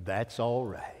 that's all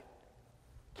right.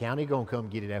 County going to come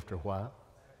get it after a while.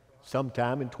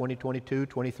 Sometime in 2022,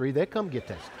 23, they'll come get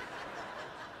that stuff.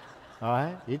 All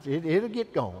right? It'll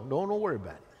get gone. Don't worry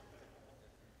about it.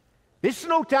 This is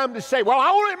no time to say, well, I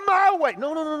want it my way.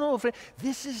 No, friend.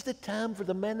 This is the time for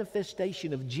the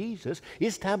manifestation of Jesus.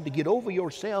 It's time to get over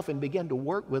yourself and begin to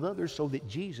work with others so that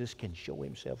Jesus can show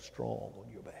Himself strong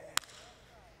on your behalf.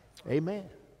 Amen.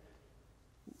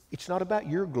 It's not about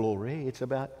your glory. It's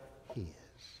about His.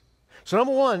 So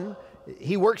number one,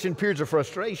 He works in periods of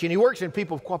frustration. He works in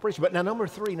people of cooperation. But now number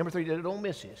three, don't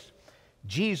miss this.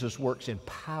 Jesus works in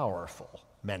powerful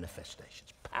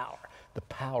manifestations. Power. The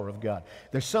power of God.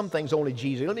 There's some things only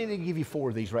Jesus. Let me give you four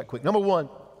of these right quick. Number one,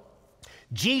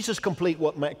 Jesus completes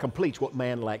what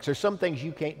man lacks. There's some things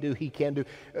you can't do, He can do.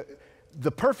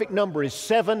 The perfect number is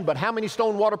 7, but how many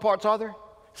stone water pots are there?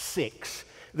 6.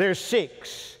 There's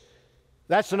 6.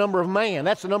 That's the number of man.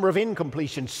 That's the number of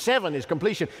incompletion. 7 is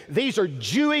completion. These are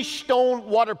Jewish stone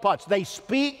water pots. They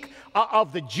speak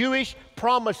of the Jewish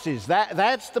promises.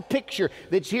 That's the picture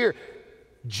that's here.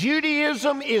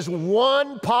 Judaism is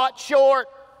one pot short.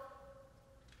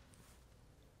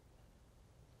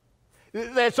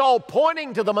 That's all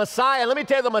pointing to the Messiah. Let me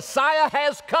tell you, the Messiah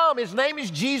has come. His name is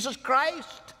Jesus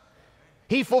Christ.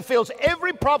 He fulfills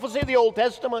every prophecy of the Old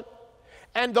Testament.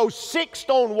 And those 6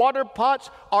 stone water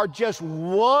pots are just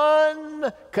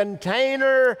one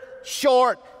container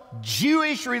short.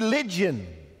 Jewish religion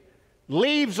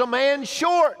leaves a man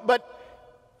short, but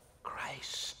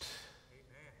Christ,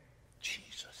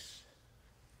 Jesus,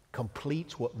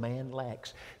 completes what man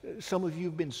lacks. Some of you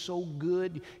have been so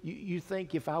good, you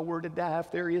think if I were to die, if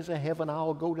there is a heaven,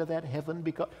 I'll go to that heaven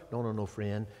because... No,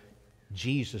 friend.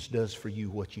 Jesus does for you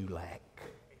what you lack.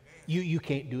 You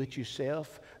can't do it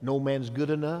yourself. No man's good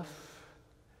enough.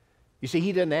 You see,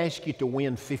 He doesn't ask you to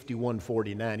win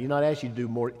 51-49. He's not asking you to do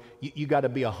more. You got to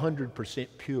be 100%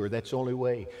 pure. That's the only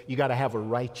way. You got to have a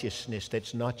righteousness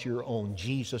that's not your own.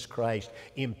 Jesus Christ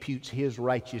imputes His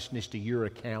righteousness to your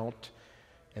account,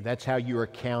 and that's how you're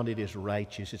accounted as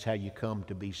righteous. It's how you come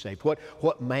to be saved.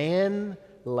 What man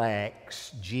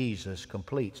lacks, Jesus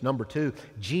completes. Number two,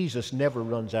 Jesus never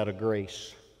runs out of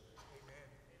grace.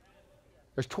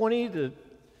 There's 20 to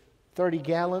 30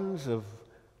 gallons of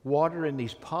water in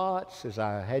these pots. As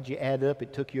I had you add up,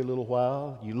 it took you a little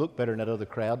while. You look better than that other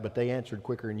crowd, but they answered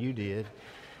quicker than you did.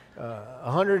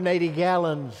 180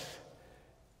 gallons.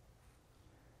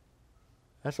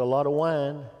 That's a lot of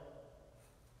wine.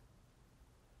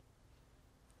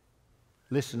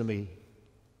 Listen to me.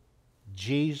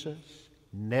 Jesus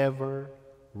never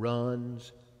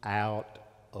runs out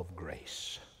of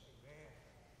grace.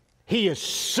 He is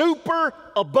super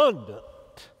abundant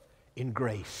in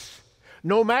grace.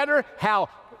 No matter how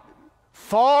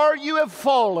far you have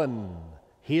fallen,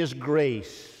 His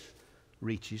grace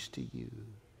reaches to you.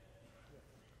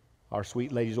 Our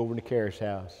sweet ladies over in the Karras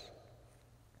house,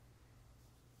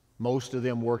 most of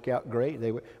them work out great,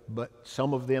 but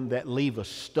some of them that leave us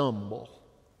stumble.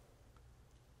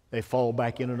 They fall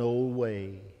back in an old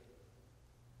way.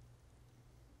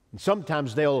 And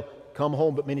sometimes they'll come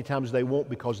home, but many times they won't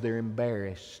because they're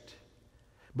embarrassed.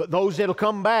 But those that'll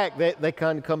come back, they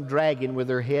kind of come dragging with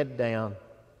their head down.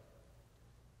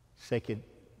 Say,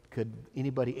 could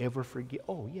anybody ever forgive?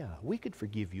 Oh, yeah, we could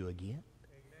forgive you again.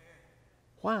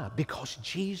 Why? Because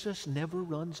Jesus never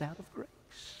runs out of grace.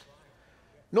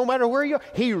 No matter where you are,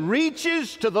 He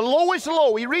reaches to the lowest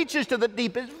low. He reaches to the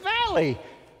deepest valley.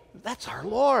 That's our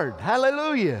Lord.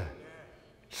 Hallelujah.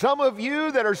 Some of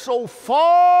you that are so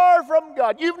far from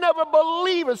God, you've never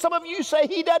believed it. Some of you say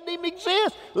He doesn't even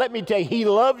exist. Let me tell you, He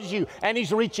loves you, and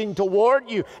He's reaching toward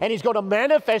you, and He's going to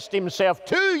manifest Himself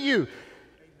to you.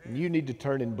 And you need to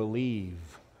turn and believe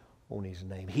on His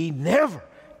name. He never,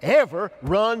 ever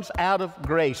runs out of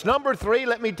grace. Number three,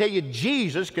 let me tell you,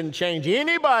 Jesus can change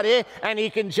anybody, and He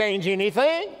can change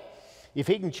anything. If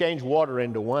He can change water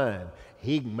into wine,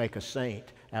 He can make a saint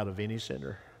out of any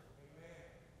sinner.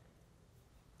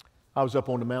 I was up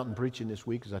on the mountain preaching this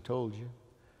week, as I told you.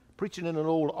 Preaching in an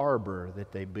old arbor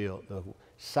that they built. The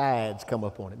sides come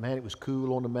up on it. Man, it was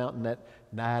cool on the mountain, that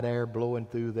night air blowing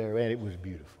through there. Man, it was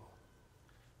beautiful.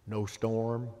 No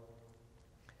storm.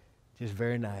 Just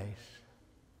very nice.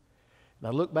 And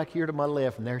I look back here to my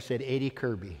left, and there said Eddie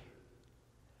Kirby.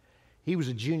 He was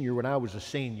a junior when I was a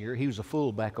senior. He was a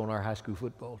fullback on our high school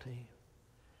football team.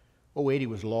 Oh, Eddie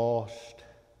was lost.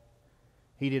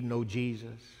 He didn't know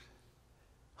Jesus.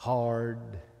 Hard.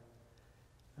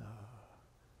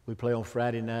 We play on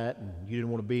Friday night, and you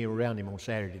didn't want to be around him on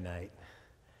Saturday night.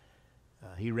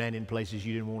 He ran in places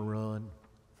you didn't want to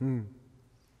run.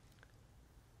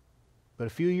 But a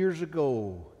few years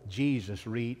ago, Jesus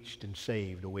reached and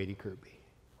saved old Eddie Kirby.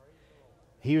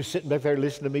 He was sitting back there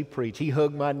listening to me preach. He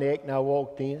hugged my neck, and I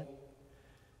walked in.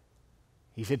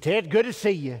 He said, "Ted, good to see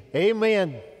you."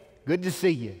 Amen. Good to see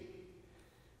you.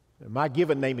 My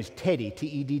given name is Teddy,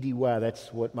 T-E-D-D-Y.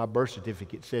 That's what my birth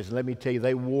certificate says. And let me tell you,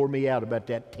 they wore me out about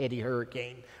that Teddy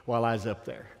hurricane while I was up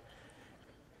there.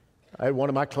 I had one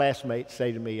of my classmates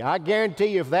say to me, "I guarantee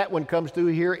you if that one comes through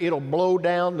here, it'll blow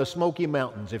down the Smoky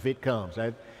Mountains if it comes."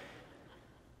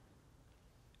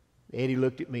 Eddie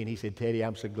looked at me and he said, "Teddy,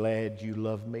 I'm so glad you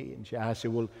love me." And I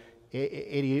said, "Well,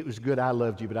 Eddie, it was good I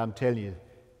loved you, but I'm telling you,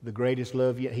 the greatest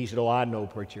love yet." He said, "Oh, I know,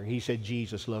 preacher." He said,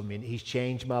 "Jesus loved me, and He's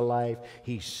changed my life.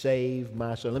 He saved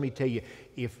my soul." Let me tell you,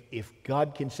 if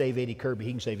God can save Eddie Kirby,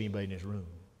 He can save anybody in this room.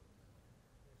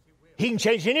 He can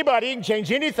change anybody. He can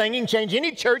change anything. He can change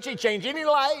any church. He can change any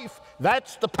life.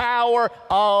 That's the power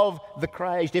of the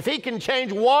Christ. If He can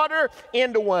change water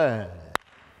into wine.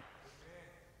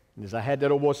 And as I had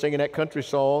that old boy singing that country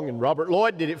song, and Robert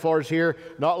Lloyd did it for us here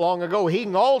not long ago, He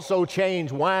can also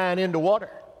change wine into water.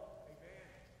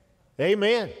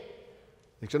 Amen.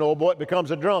 If an old boy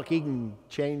becomes a drunk, he can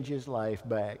change his life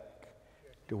back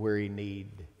to where he need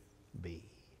be.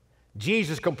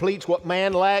 Jesus completes what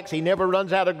man lacks. He never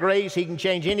runs out of grace. He can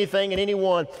change anything and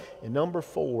anyone. And number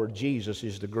four, Jesus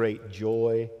is the great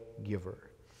joy giver.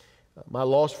 My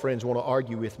lost friends want to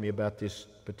argue with me about this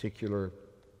particular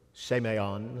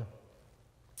semeion,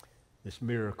 this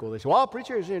miracle. They say, "Well,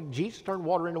 preacher, if Jesus turned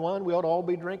water into wine, we ought to all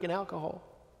be drinking alcohol."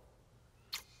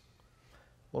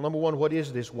 Well, number one, what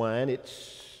is this wine?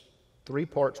 It's 3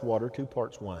 parts water, 2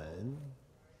 parts wine.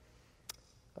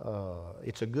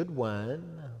 It's a good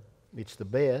wine. It's the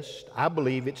best. I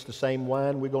believe it's the same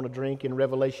wine we're going to drink in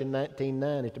Revelation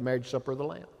 19:9 at the marriage supper of the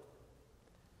Lamb.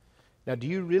 Now, do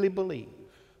you really believe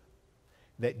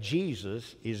that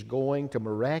Jesus is going to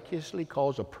miraculously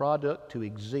cause a product to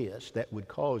exist that would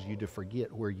cause you to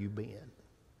forget where you've been?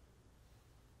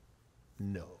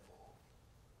 No.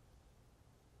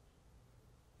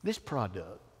 This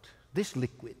product, this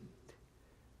liquid,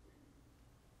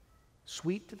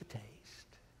 sweet to the taste,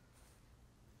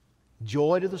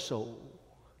 joy to the soul,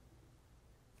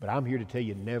 but I'm here to tell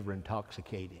you, never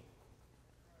intoxicating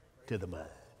to the mind.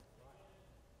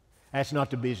 That's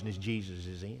not the business Jesus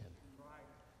is in.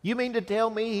 You mean to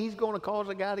tell me He's going to cause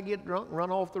a guy to get drunk and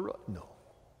run off the road? No.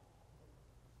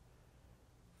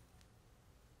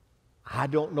 I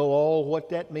don't know all what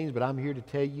that means, but I'm here to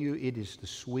tell you it is the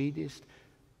sweetest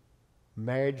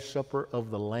marriage supper of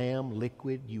the Lamb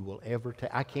liquid you will ever take.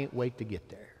 I can't wait to get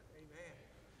there. Amen.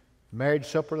 Marriage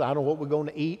supper, I don't know what we're going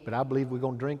to eat, but I believe we're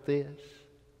going to drink this.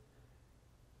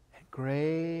 And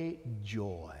great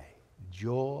joy,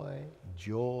 joy,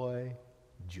 joy,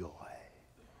 joy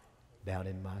down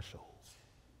in my soul.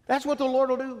 That's what the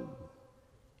Lord will do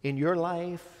in your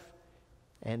life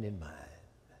and in mine.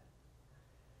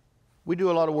 We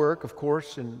do a lot of work, of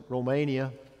course, in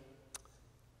Romania.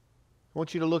 I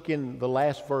want you to look in the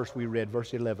last verse we read,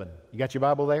 verse 11. You got your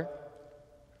Bible there?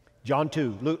 John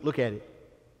 2. Look at it.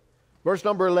 Verse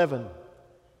number 11.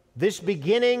 This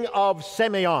beginning of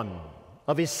Simeon,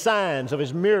 of his signs, of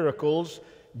his miracles,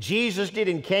 Jesus did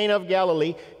in Cana of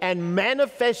Galilee and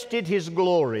manifested His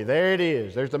glory. There it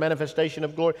is. There's the manifestation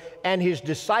of glory. And His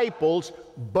disciples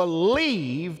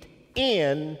believed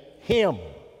in Him.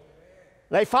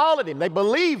 They followed Him. They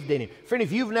believed in Him. Friend,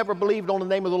 if you've never believed on the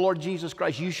name of the Lord Jesus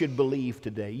Christ, you should believe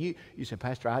today. You say,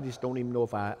 Pastor, I just don't even know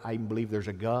if I even believe there's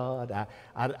a God.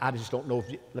 I just don't know if...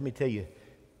 Let me tell you,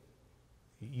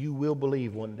 you will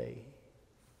believe one day.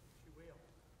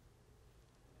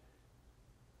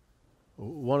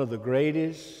 One of the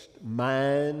greatest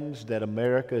minds that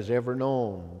America has ever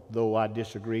known, though I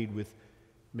disagreed with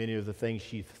many of the things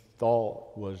she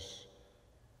thought, was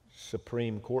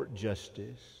Supreme Court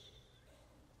Justice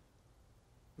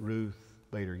Ruth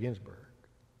Bader Ginsburg.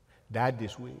 Died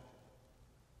this week.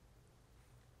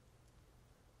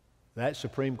 That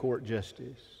Supreme Court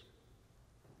Justice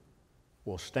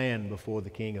will stand before the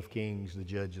King of Kings, the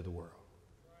Judge of the world.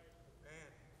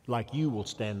 Like you will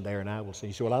stand there and I will say,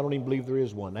 you say, well, I don't even believe there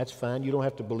is one. That's fine. You don't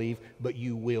have to believe, but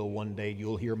you will one day.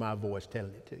 You'll hear my voice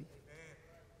telling it to you.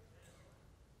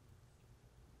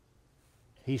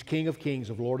 He's King of Kings,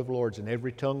 of Lord of Lords, and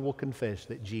every tongue will confess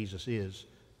that Jesus is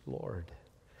Lord.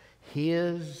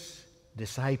 His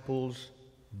disciples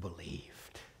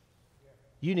believed.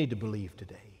 You need to believe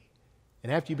today.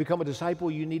 And after you become a disciple,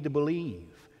 you need to believe.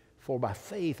 For by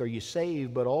faith are you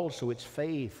saved, but also it's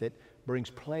faith that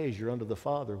brings pleasure unto the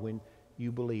Father when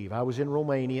you believe. I was in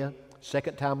Romania.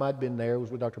 Second time I'd been there was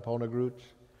with Dr. Paul Negrutz.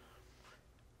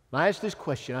 And I asked this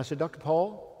question. I said, Dr.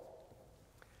 Paul,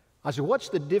 I said, what's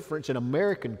the difference in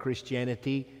American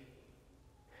Christianity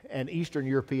and Eastern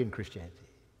European Christianity?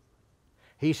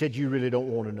 He said, you really don't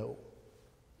want to know.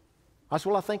 I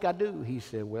said, well, I think I do. He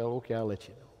said, well, okay, I'll let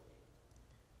you know.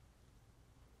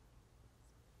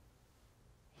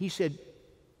 He said,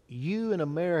 you in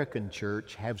American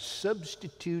church have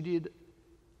substituted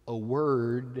a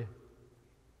word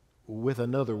with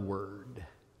another word,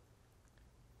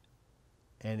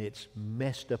 and it's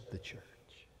messed up the church.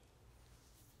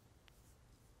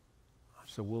 I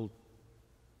said, well,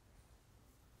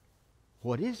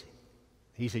 what is it?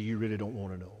 He said, you really don't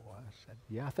want to know. I said,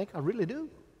 yeah, I think I really do.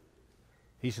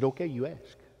 He said, okay, you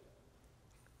ask.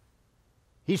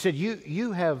 He said,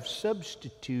 you have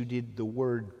substituted the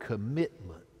word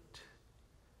commitment.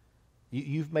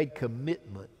 You've made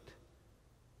commitment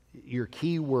your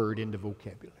key word in the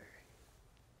vocabulary.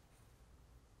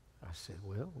 I said,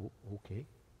 well, okay.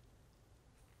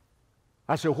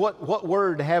 I said, what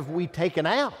word have we taken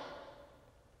out?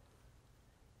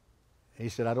 He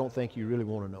said, I don't think you really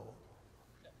want to know.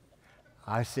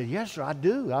 I said, yes, sir, I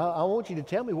do. I want you to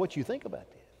tell me what you think about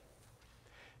this.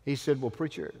 He said, well,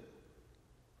 preacher,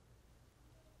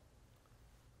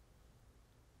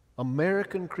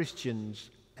 American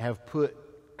Christians have put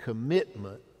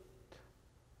commitment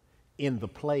in the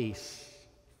place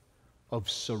of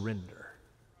surrender.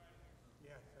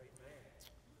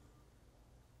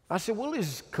 I said, well,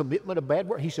 is commitment a bad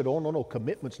word? He said, oh, no,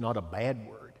 commitment's not a bad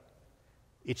word.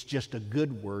 It's just a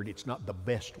good word. It's not the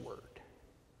best word.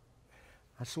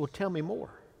 I said, well, tell me more.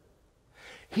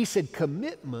 He said,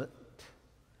 commitment,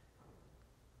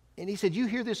 and he said, you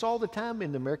hear this all the time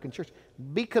in the American church.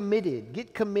 Be committed,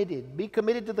 get committed, be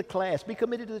committed to the class, be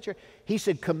committed to the church. He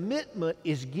said, commitment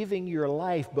is giving your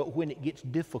life, but when it gets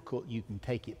difficult, you can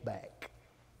take it back.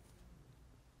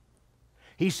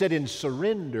 He said in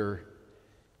surrender,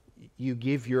 you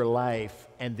give your life,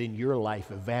 and then your life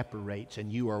evaporates,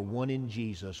 and you are one in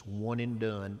Jesus, one and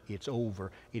done. It's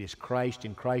over. It is Christ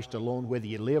and Christ alone, whether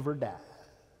you live or die.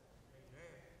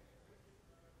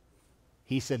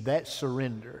 He said that's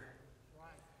surrender.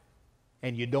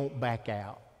 And you don't back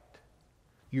out.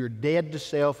 You're dead to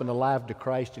self and alive to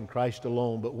Christ and Christ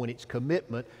alone, but when it's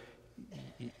commitment,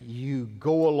 you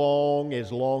go along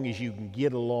as long as you can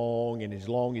get along, and as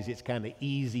long as it's kind of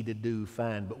easy to do,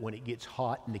 fine. But when it gets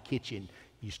hot in the kitchen,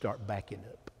 you start backing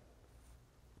up.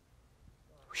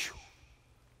 Whew.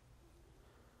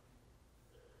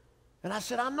 And I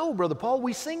said, I know, Brother Paul,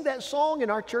 we sing that song in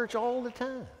our church all the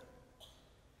time.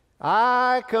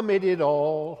 I committed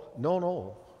all.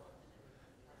 No.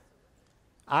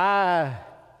 I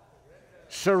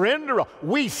surrender all.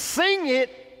 We sing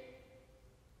it.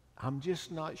 I'm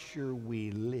just not sure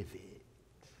we live it.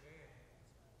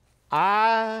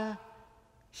 I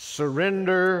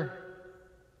surrender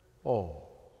all.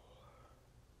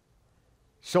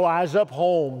 So I was up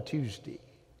home Tuesday.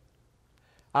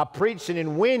 I preached, and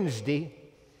then Wednesday,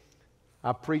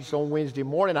 I preached on Wednesday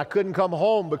morning. I couldn't come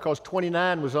home because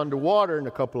 29 was underwater in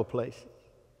a couple of places.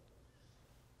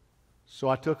 So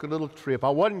I took a little trip. I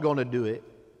wasn't going to do it.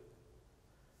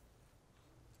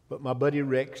 But my buddy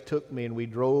Rex took me, and we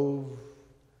drove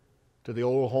to the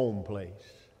old home place.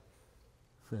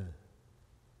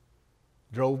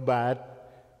 Drove by it,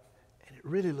 and it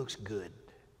really looks good.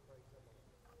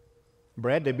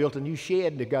 Brad, they built a new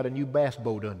shed, and they got a new bass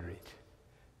boat under it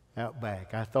out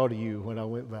back. I thought of you when I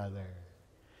went by there.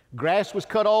 Grass was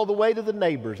cut all the way to the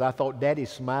neighbors. I thought Daddy's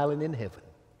smiling in heaven.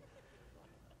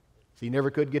 So he never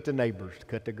could get the neighbors to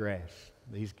cut the grass.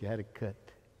 He's got it cut.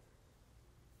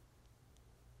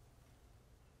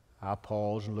 I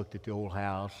paused and looked at the old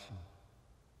house.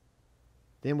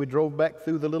 Then we drove back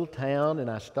through the little town, and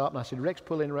I stopped, and I said, Rex,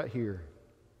 pull in right here.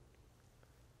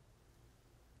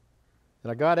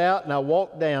 And I got out, and I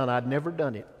walked down. I'd never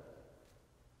done it.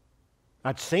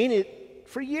 I'd seen it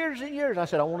for years and years. I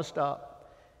said, I want to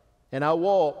stop. And I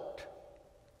walked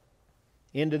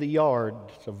into the yard.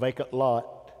 It's a vacant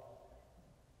lot.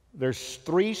 There's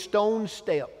 3 stone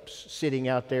steps sitting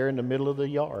out there in the middle of the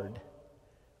yard.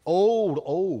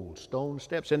 Old stone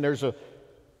steps. And there's a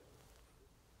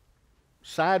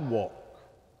sidewalk.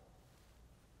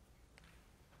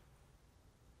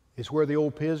 It's where the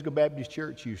old Pisgah Baptist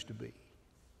Church used to be.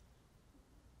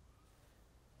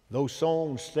 Those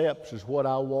stone steps is what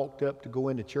I walked up to go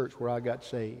into church where I got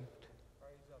saved,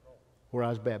 where I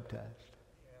was baptized.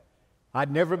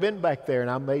 I'd never been back there,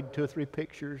 and I made 2 or 3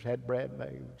 pictures, had Brad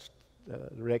make,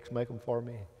 Rex make them for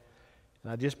me.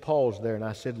 And I just paused there, and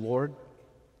I said, Lord,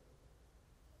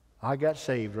 I got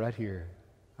saved right here.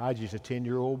 I was just a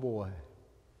 10-year-old boy.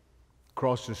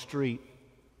 Across the street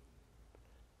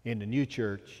in the new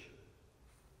church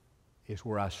is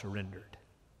where I surrendered.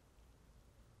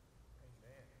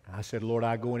 Amen. I said, Lord,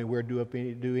 I go anywhere, do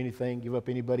anything, give up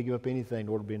anybody, give up anything in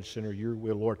order to be in the center of your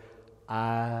will. Lord,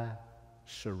 I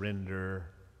surrender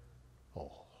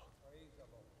all.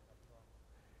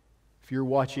 If you're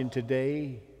watching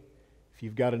today, if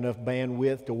you've got enough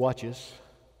bandwidth to watch us,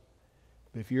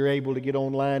 if you're able to get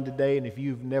online today, and if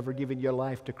you've never given your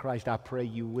life to Christ, I pray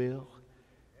you will.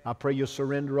 I pray you'll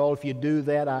surrender all. If you do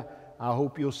that, I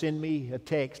hope you'll send me a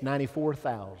text,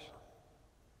 94,000.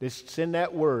 Just send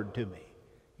that word to me.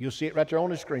 You'll see it right there on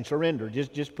the screen. Surrender.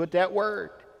 Just put that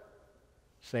word.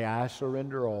 Say, I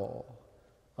surrender all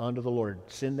unto the Lord.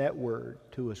 Send that word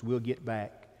to us. We'll get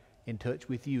back in touch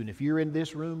with you. And if you're in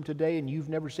this room today and you've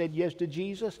never said yes to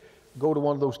Jesus, go to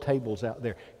one of those tables out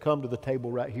there. Come to the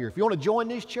table right here. If you want to join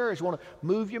this church, want to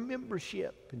move your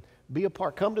membership and be a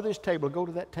part, come to this table. Go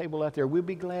to that table out there. We'll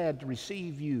be glad to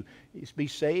receive you. Be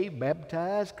saved,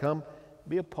 baptized, come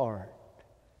be a part.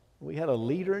 We had a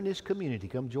leader in this community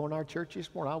come join our church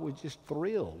this morning. I was just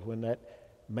thrilled when that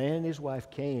man and his wife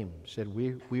came, said,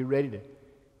 we're ready to.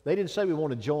 They didn't say we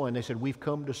want to join. They said, we've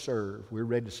come to serve. We're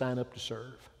ready to sign up to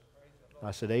serve.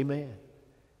 I said, amen.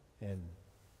 And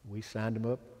we signed him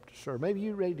up to serve. Maybe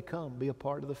you're ready to come, be a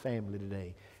part of the family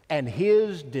today. And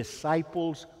his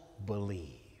disciples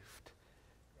believed.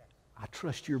 I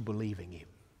trust you're believing him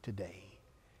today.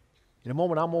 In a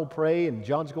moment, I'm going to pray, and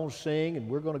John's going to sing, and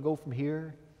we're going to go from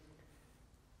here.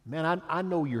 Man, I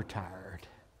know you're tired.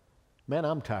 Man,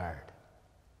 I'm tired.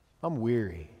 I'm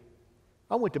weary.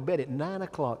 I went to bed at 9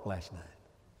 o'clock last night.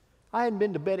 I hadn't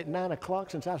been to bed at 9 o'clock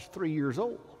since I was 3 years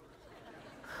old.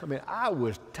 I mean, I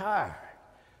was tired.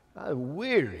 I was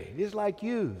weary, just like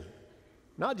you.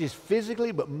 Not just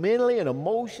physically, but mentally and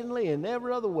emotionally and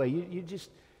every other way. You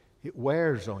just, it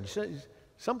wears on you.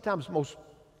 Sometimes the most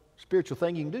spiritual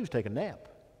thing you can do is take a nap.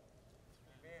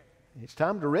 It's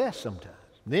time to rest sometimes.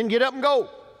 Then get up and go.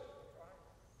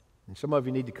 And some of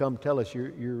you need to come tell us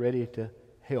you're ready to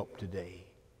help today.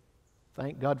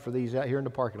 Thank God for these out here in the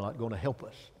parking lot going to help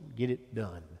us get it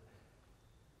done.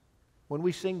 When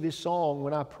we sing this song,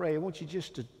 when I pray, I want you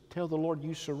just to tell the Lord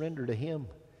you surrender to Him.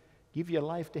 Give your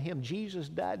life to Him. Jesus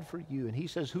died for you, and He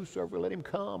says, whosoever let Him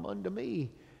come unto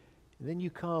me. And then you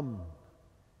come.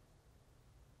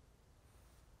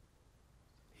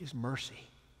 His mercy.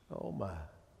 Oh my.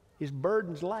 His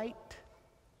burden's light.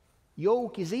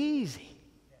 Yoke is easy.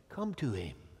 Come to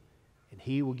Him, and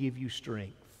He will give you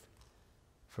strength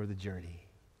for the journey.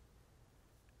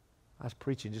 I was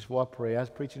preaching, just while I pray, I was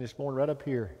preaching this morning right up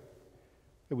here.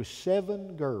 There was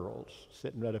 7 girls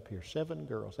sitting right up here. 7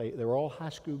 girls. They were all high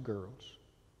school girls.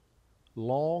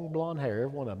 Long blonde hair,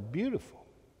 every one of them beautiful.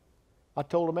 I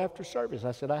told them after service,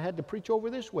 I said, I had to preach over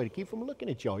this way to keep from looking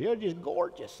at y'all. You're just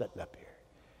gorgeous sitting up here.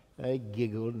 They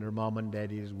giggled, and their mom and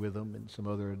daddy is with them and some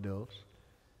other adults.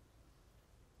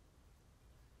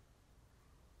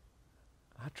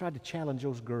 I tried to challenge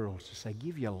those girls to say,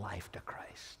 give your life to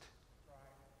Christ.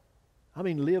 I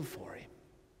mean, live for Him.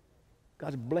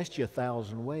 God's blessed you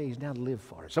 1,000 ways. Now live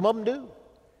for it. Some of them do.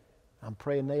 I'm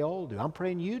praying they all do. I'm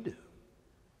praying you do.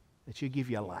 That you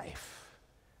give your life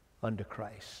unto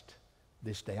Christ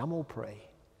this day. I'm going to pray.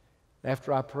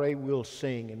 After I pray, we'll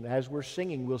sing. And as we're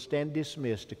singing, we'll stand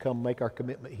dismissed to come make our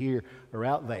commitment here or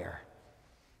out there.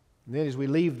 And then as we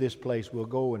leave this place, we'll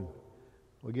go and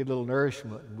we'll get a little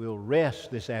nourishment and we'll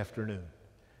rest this afternoon.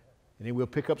 And then we'll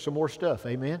pick up some more stuff.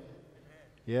 Amen?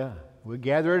 Yeah. We'll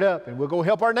gather it up and we'll go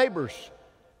help our neighbors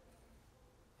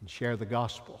and share the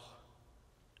gospel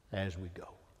as we go.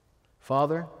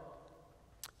 Father,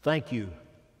 thank you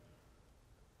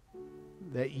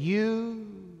that you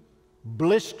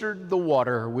blistered the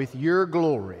water with your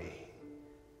glory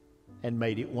and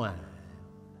made it wine.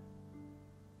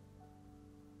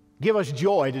 Give us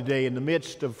joy today in the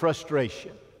midst of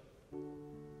frustration.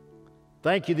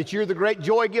 Thank you that you're the great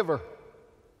joy giver,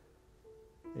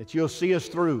 that you'll see us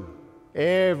through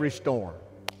every storm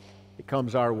that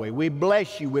comes our way. We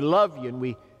bless you, we love you, and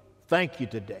we thank you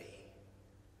today.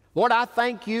 Lord, I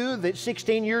thank you that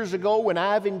 16 years ago when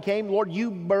Ivan came, Lord, you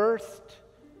birthed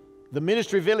the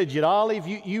ministry village at Olive.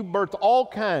 You birthed all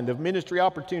kinds of ministry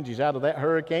opportunities out of that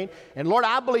hurricane. And Lord,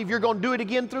 I believe you're going to do it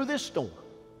again through this storm.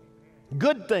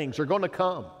 Good things are going to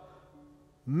come.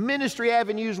 Ministry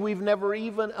avenues we've never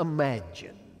even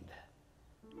imagined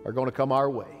are going to come our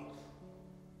way.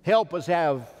 Help us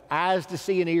have eyes to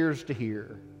see and ears to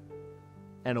hear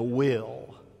and a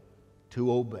will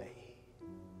to obey.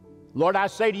 Lord, I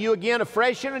say to you again,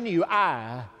 afresh and anew,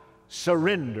 I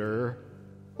surrender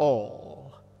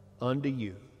all unto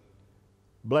you.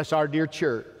 Bless our dear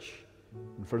church.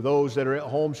 And for those that are at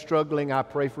home struggling, I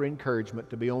pray for encouragement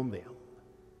to be on them.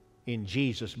 In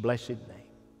Jesus' blessed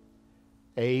name,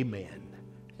 amen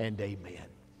and amen.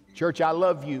 Church, I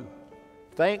love you.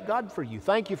 Thank God for you.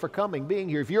 Thank you for coming, being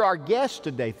here. If you're our guest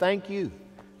today, thank you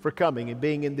for coming and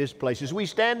being in this place. As we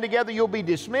stand together, you'll be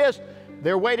dismissed.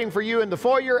 They're waiting for you in the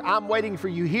foyer. I'm waiting for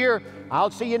you here.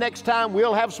 I'll see you next time.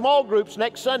 We'll have small groups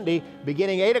next Sunday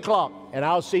beginning 8 o'clock, and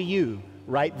I'll see you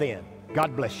right then.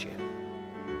 God bless you.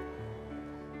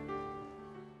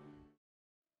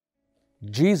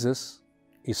 Jesus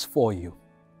is for you.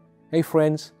 Hey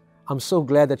friends, I'm so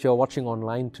glad that you're watching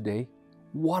online today.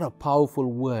 What a powerful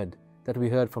word that we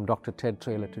heard from Dr. Ted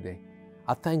Traylor today.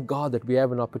 I thank God that we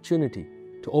have an opportunity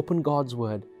to open God's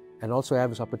Word and also have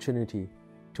this opportunity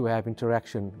to have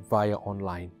interaction via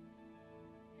online.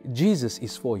 Jesus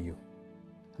is for you.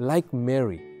 Like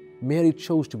Mary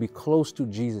chose to be close to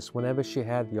Jesus whenever she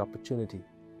had the opportunity.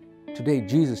 Today,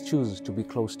 Jesus chooses to be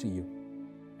close to you.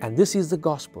 And this is the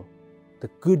gospel, the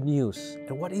good news.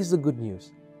 And what is the good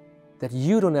news? That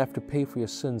you don't have to pay for your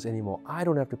sins anymore. I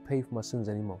don't have to pay for my sins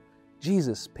anymore.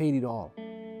 Jesus paid it all.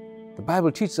 The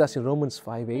Bible teaches us in Romans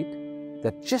 5:8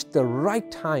 that just the right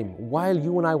time, while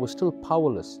you and I were still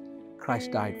powerless,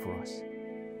 Christ died for us.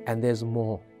 And there's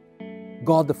more.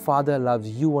 God the Father loves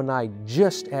you and I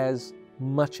just as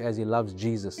much as He loves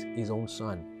Jesus, His own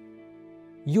Son.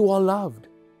 You are loved.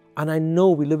 And I know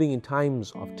we're living in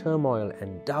times of turmoil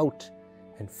and doubt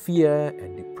and fear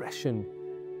and depression.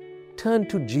 Turn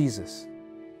to Jesus.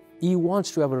 He wants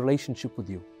to have a relationship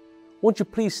with you. Won't you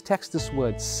please text this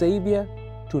word, Savior,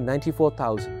 to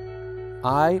 94,000.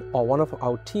 I or one of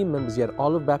our team members here at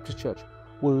Olive Baptist Church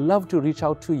will love to reach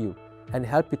out to you and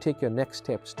help you take your next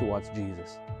steps towards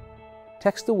Jesus.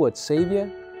 Text the word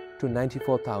Savior to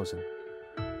 94,000.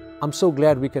 I'm so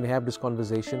glad we can have this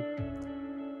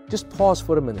conversation. Just pause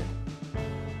for a minute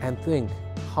and think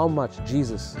how much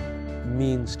Jesus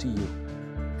means to you.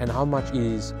 and how much it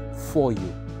is for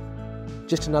you.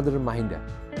 Just another reminder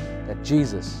that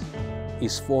Jesus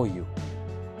is for you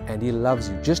and He loves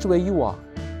you just where you are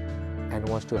and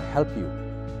wants to help you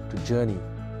to journey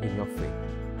in your faith.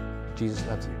 Jesus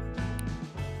loves you.